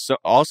because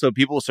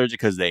people search it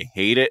because they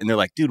hate it. And they're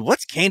like, dude,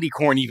 what's candy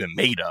corn even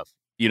made of?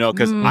 You know,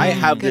 because I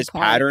have this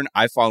pattern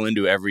I fall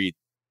into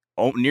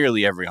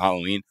nearly every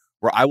Halloween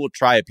where I will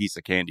try a piece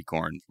of candy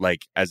corn,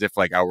 like as if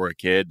like I were a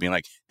kid being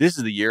like, this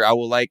is the year I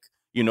will like,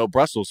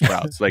 Brussels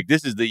sprouts. Like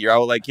this is the year I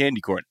will like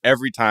candy corn.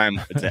 Every time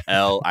it's an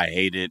L. I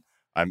hate it.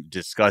 I'm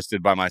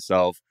disgusted by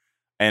myself.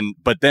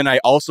 But then I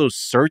also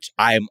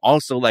I am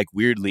also like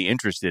weirdly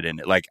interested in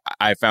it. Like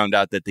I found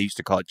out that they used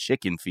to call it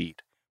chicken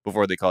feed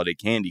before they called it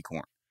candy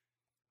corn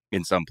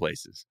in some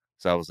places.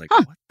 So I was like,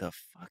 what the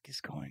fuck is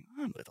going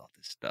on with all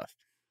this stuff?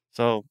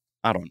 So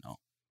I don't know.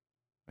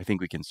 I think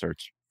we can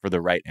search for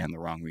the right and the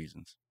wrong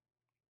reasons.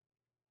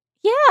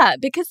 Yeah,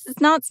 because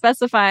it's not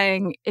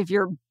specifying if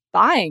you're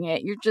buying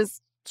it. You're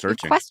just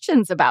searching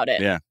questions about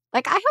it. Yeah.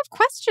 Like I have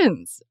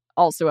questions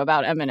also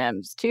about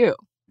M&M's too.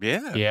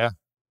 Yeah. Yeah.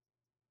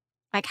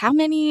 Like, how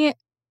many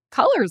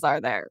colors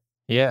are there?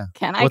 Yeah.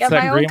 Can I get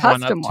my own custom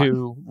one? What's that green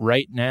one up to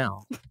right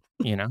now?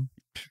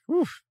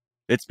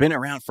 It's been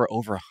around for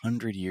over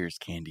 100 years,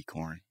 candy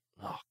corn.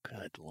 Oh,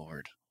 good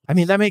Lord. I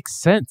mean, that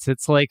makes sense.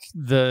 It's like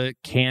the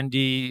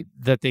candy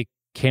that they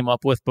came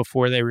up with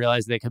before they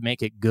realized they could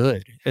make it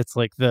good. It's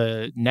like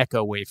the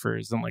Necco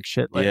wafers and like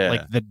shit,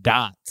 like the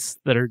dots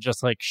that are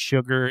just like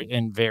sugar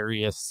in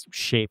various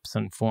shapes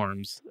and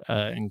forms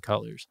and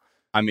colors.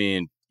 I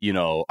mean,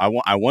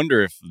 I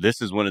wonder if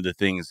this is one of the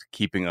things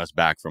keeping us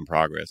back from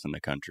progress in the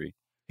country.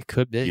 It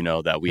could be.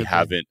 That we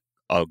haven't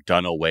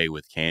done away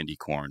with candy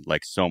corn.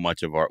 Like so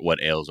much of what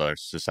ails our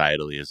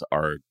societally is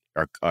are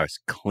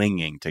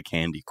clinging to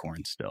candy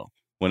corn still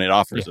when it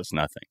offers us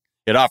nothing.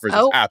 It offers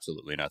us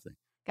absolutely nothing.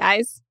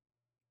 Guys.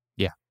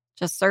 Yeah.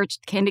 Just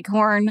searched candy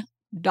corn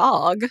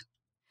dog.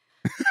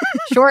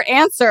 Short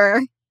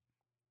answer.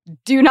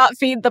 Do not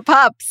feed the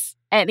pups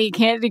any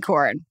candy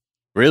corn.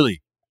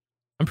 Really?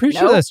 I'm pretty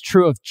sure that's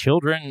true of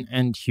children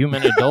and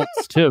human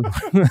adults, too.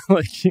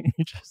 Like,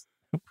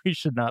 we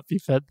should not be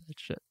fed that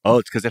shit. Oh,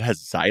 it's because it has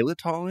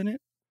xylitol in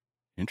it?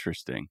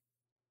 Interesting.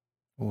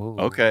 Ooh.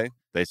 Okay.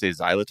 They say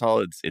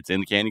xylitol, it's in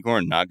the candy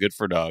corn, not good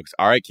for dogs.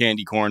 All right,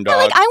 candy corn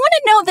dog. I want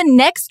to know the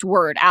next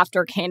word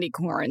after candy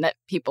corn that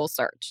people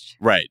searched.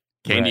 Right.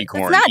 Candy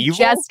corn evil? It's not evil?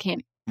 just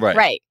candy.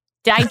 Right.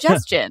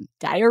 Digestion,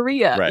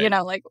 diarrhea,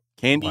 right.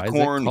 Candy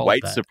corn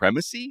white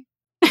supremacy?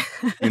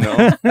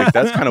 Like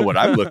that's kind of what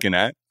I'm looking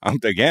at. I'm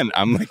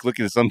like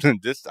looking at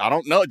something. I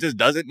don't know. It just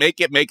doesn't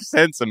make it make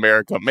sense,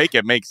 America. Make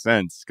it make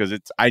sense, because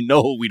I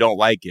know we don't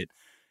like it.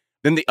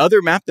 Then the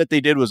other map that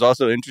they did was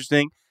also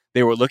interesting.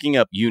 They were looking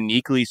up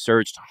uniquely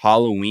searched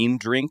Halloween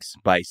drinks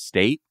by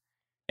state.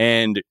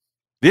 And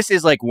this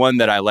is like one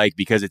that I like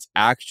because it's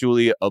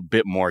actually a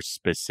bit more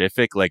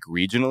specific, like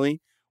regionally,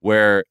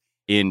 where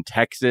in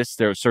Texas,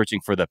 they're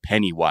searching for the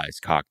Pennywise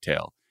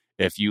cocktail.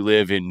 If you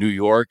live in New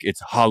York,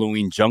 it's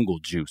Halloween jungle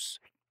juice.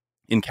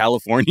 In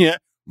California,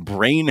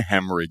 brain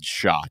hemorrhage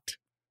shot.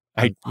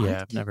 I've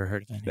never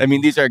heard of any. I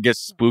mean, these are, I guess,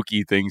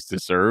 spooky things to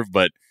serve,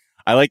 but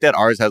I like that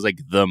ours has like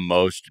the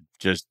most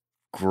just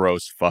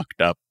gross,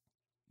 fucked up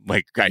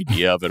like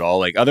idea of it all.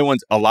 Like other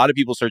ones, a lot of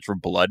people search for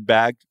blood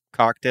bag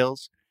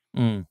cocktails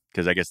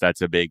because I guess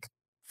that's a big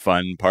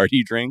fun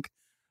party drink.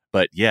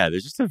 But yeah,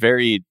 there's just a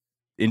very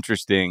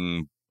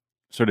interesting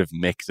sort of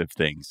mix of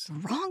things.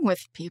 What's wrong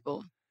with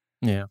people?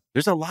 Yeah.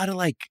 There's a lot of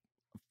like,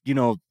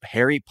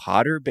 Harry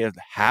Potter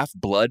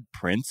Half-Blood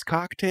Prince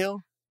cocktail.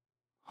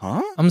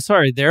 Huh? I'm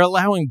sorry, they're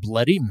allowing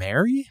Bloody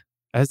Mary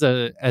as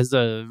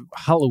a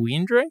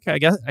Halloween drink? I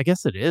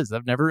guess it is.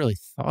 I've never really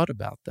thought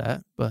about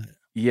that, but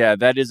yeah,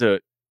 that is who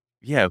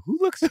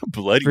looks up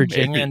Bloody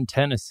Virginia Mary? and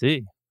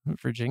Tennessee.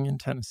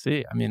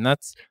 I mean,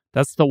 that's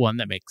the one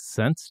that makes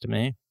sense to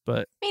me,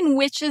 but I mean,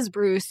 Witch's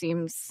Brew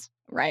seems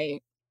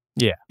right.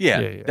 Yeah.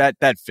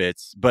 That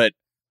fits, but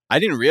I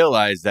didn't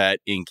realize that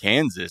in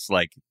Kansas,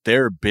 like,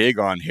 they're big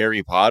on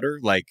Harry Potter.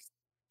 Like,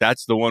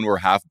 that's the one where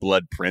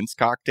Half-Blood Prince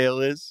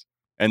cocktail is.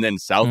 And then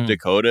South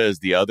Dakota is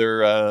the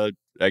other,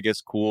 I guess,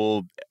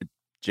 cool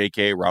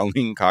J.K.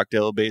 Rowling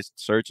cocktail-based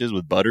searches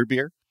with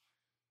butterbeer.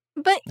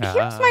 But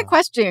here's my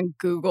question,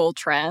 Google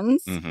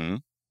Trends. Mm-hmm.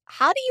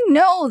 How do you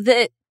know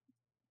that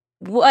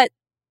what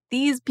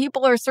these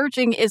people are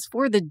searching is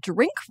for the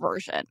drink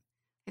version?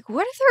 Like,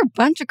 what if they're a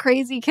bunch of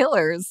crazy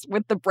killers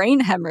with the brain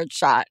hemorrhage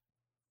shot?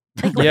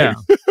 Like, yeah.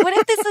 What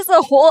if this is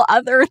a whole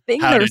other thing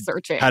they're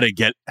searching? How to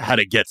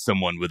get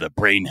someone with a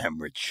brain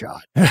hemorrage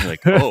shot? You're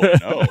like, oh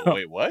no,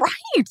 wait, what?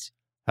 Right.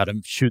 How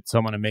to shoot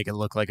someone and make it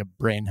look like a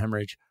brain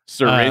hemorrhage.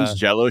 Syringe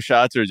Jello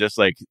shots are just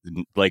like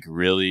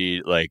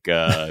really like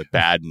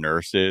bad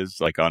nurses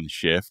like on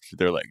shift.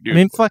 They're like, dude. I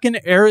mean, fucking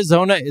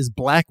Arizona is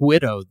Black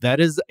Widow. That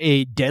is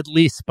a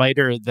deadly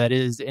spider that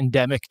is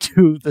endemic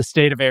to the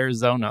state of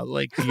Arizona.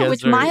 Like,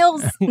 which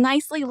Miles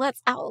nicely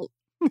lets out.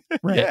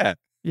 Right.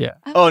 Yeah.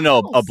 Oh no,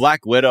 a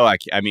Black Widow.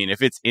 I mean,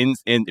 if it's in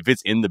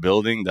the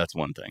building, that's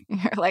one thing.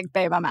 You're like,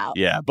 babe, I'm out.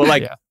 Yeah, but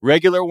like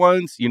regular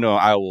ones,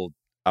 I will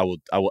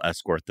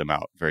escort them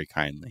out very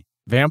kindly.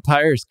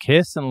 Vampires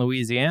kiss in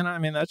Louisiana. I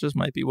mean, that just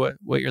might be what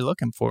you're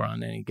looking for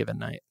on any given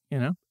night.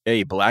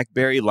 Hey,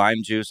 blackberry,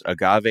 lime juice,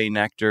 agave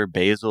nectar,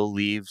 basil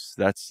leaves.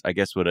 That's, I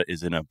guess, what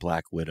is in a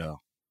Black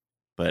Widow.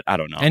 But I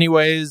don't know.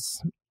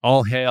 Anyways,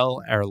 all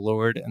hail our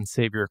Lord and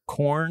Savior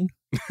Corn.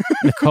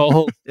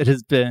 Nicole, it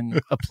has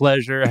been a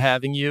pleasure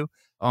having you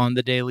on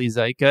the Daily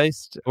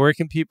Zeitgeist. Where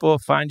can people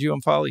find you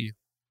and follow you?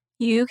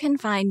 You can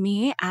find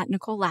me at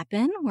Nicole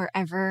Lapin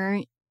wherever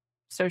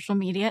social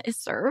media is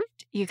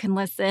served. You can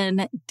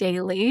listen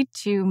daily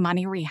to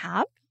Money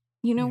Rehab.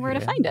 You know where to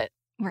find it,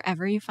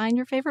 wherever you find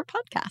your favorite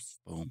podcast.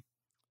 Boom.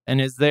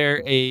 And is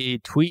there a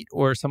tweet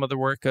or some other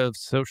work of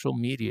social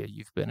media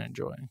you've been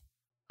enjoying?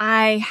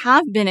 I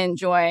have been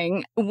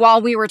enjoying.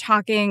 While we were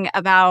talking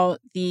about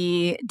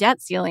the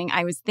debt ceiling,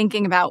 I was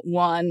thinking about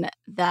one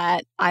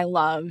that I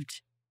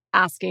loved,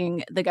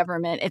 asking the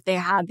government if they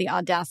had the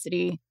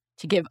audacity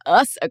to give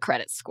us a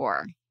credit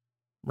score.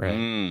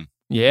 Right.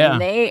 Yeah.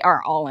 And they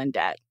are all in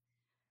debt.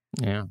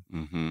 Yeah.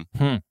 Mm-hmm.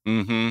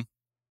 Mm-hmm.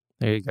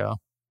 There you go.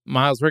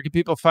 Miles, where can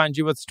people find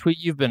you? What's a tweet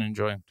you've been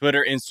enjoying?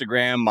 Twitter,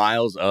 Instagram,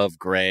 Miles of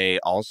Gray.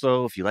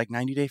 Also, if you like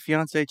 90 Day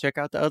Fiancé, check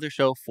out the other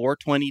show,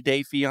 420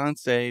 Day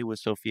Fiancé, with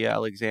Sophia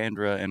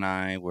Alexandra and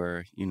I,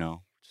 where,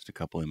 just a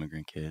couple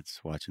immigrant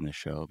kids watching the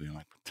show being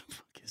like, what the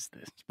fuck is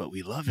this? But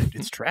we love it.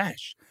 It's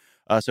trash.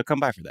 So come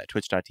by for that.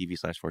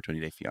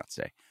 Twitch.tv/420 Day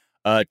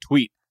Fiancé.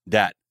 Tweet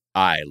that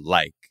I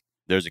like.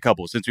 There's a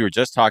couple. Since we were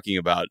just talking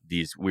about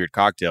these weird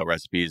cocktail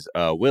recipes,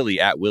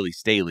 Willie at Willie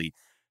Staley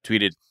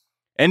tweeted,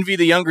 "Envy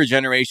the younger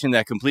generation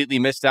that completely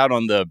missed out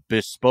on the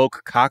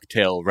bespoke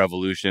cocktail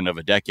revolution of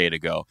a decade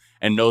ago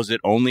and knows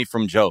it only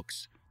from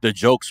jokes. The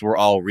jokes were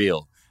all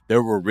real.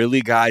 There were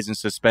really guys in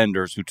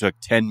suspenders who took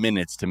 10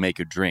 minutes to make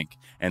a drink,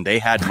 and they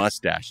had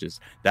mustaches.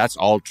 That's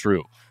all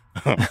true."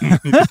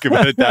 Think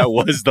about it, that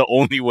was the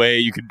only way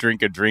you could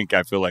drink a drink,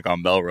 I feel like,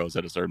 on Melrose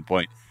at a certain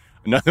point.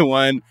 Another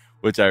one,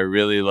 which I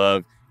really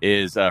love,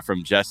 is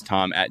from Jess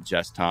Tom at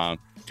Jess Tom.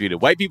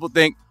 Tweeted, "White people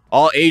think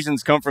all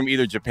Asians come from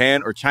either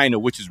Japan or China,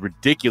 which is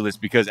ridiculous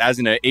because as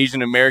an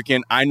Asian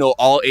American, I know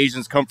all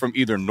Asians come from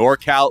either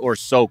NorCal or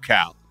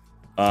SoCal."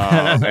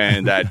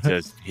 And that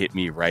just hit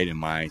me right in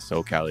my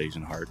SoCal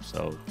Asian heart.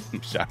 So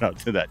shout out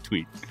to that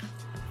tweet.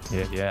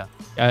 Yeah.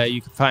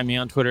 You can find me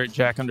on Twitter at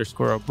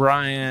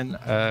Jack_O'Brien.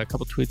 A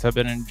couple tweets I've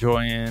been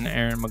enjoying.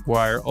 Aaron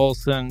McGuire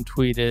Olson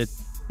tweeted,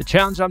 The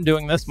challenge I'm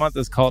doing this month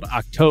is called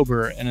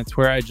October, and it's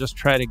where I just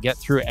try to get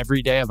through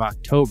every day of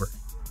October.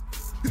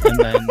 And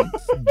then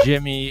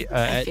Jimmy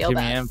at Jimmy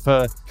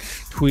Ampha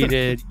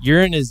tweeted,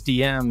 "You're in his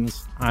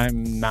DMs.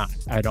 I'm not.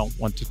 I don't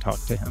want to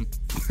talk to him."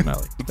 And I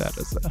like that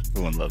as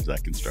everyone loves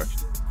that construction.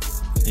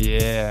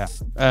 Yeah.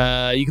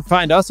 You can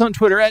find us on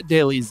Twitter at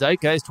Daily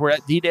Zeitgeist. We're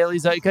at The Daily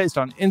Zeitgeist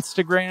on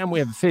Instagram. We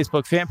have a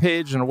Facebook fan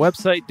page and a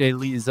website,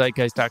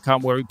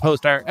 dailyzeitgeist.com, where we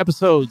post our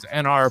episodes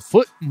and our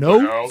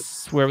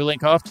footnotes, where we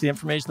link off to the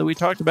information that we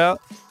talked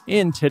about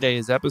in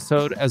today's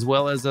episode, as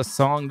well as a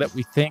song that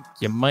we think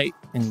you might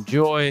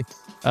enjoy.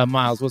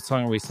 Miles, what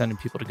song are we sending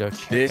people to go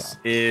check out? This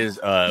is,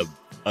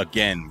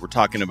 again, we're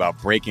talking about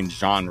breaking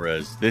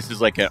genres. This is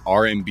like an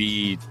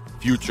R&B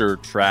future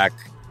track.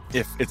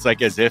 If it's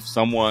like as if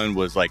someone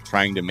was like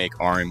trying to make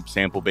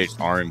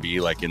sample-based R&B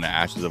like in the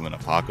ashes of an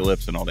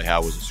apocalypse, and all they had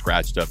was a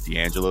scratched up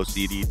D'Angelo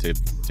CD to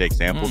take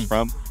samples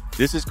from.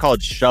 This is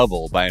called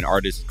Shovel by an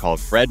artist called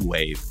Fred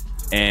Wave.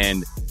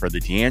 And for the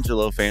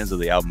D'Angelo fans of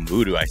the album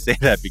Voodoo, I say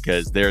that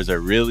because there's a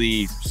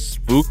really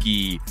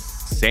spooky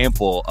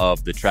sample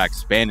of the track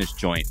Spanish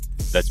Joint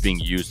that's being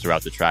used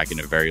throughout the track in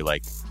a very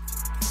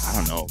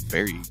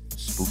very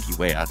spooky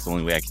way. That's the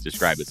only way I can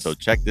describe it. So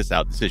check this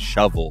out. This is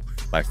Shovel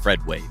by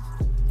Fred Wave.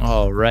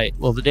 All right.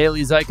 Well, the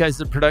Daily Zeitgeist is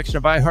a production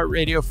of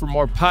iHeartRadio. For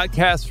more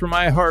podcasts from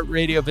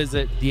iHeartRadio,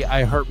 visit the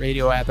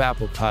iHeartRadio app,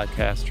 Apple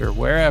Podcast, or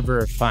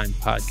wherever fine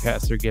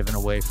podcasts are given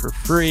away for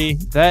free.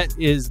 That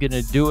is going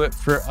to do it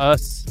for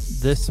us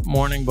this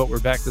morning, but we're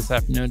back this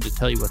afternoon to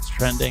tell you what's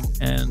trending,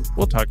 and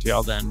we'll talk to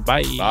y'all then.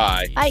 Bye.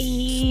 Bye.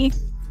 Bye.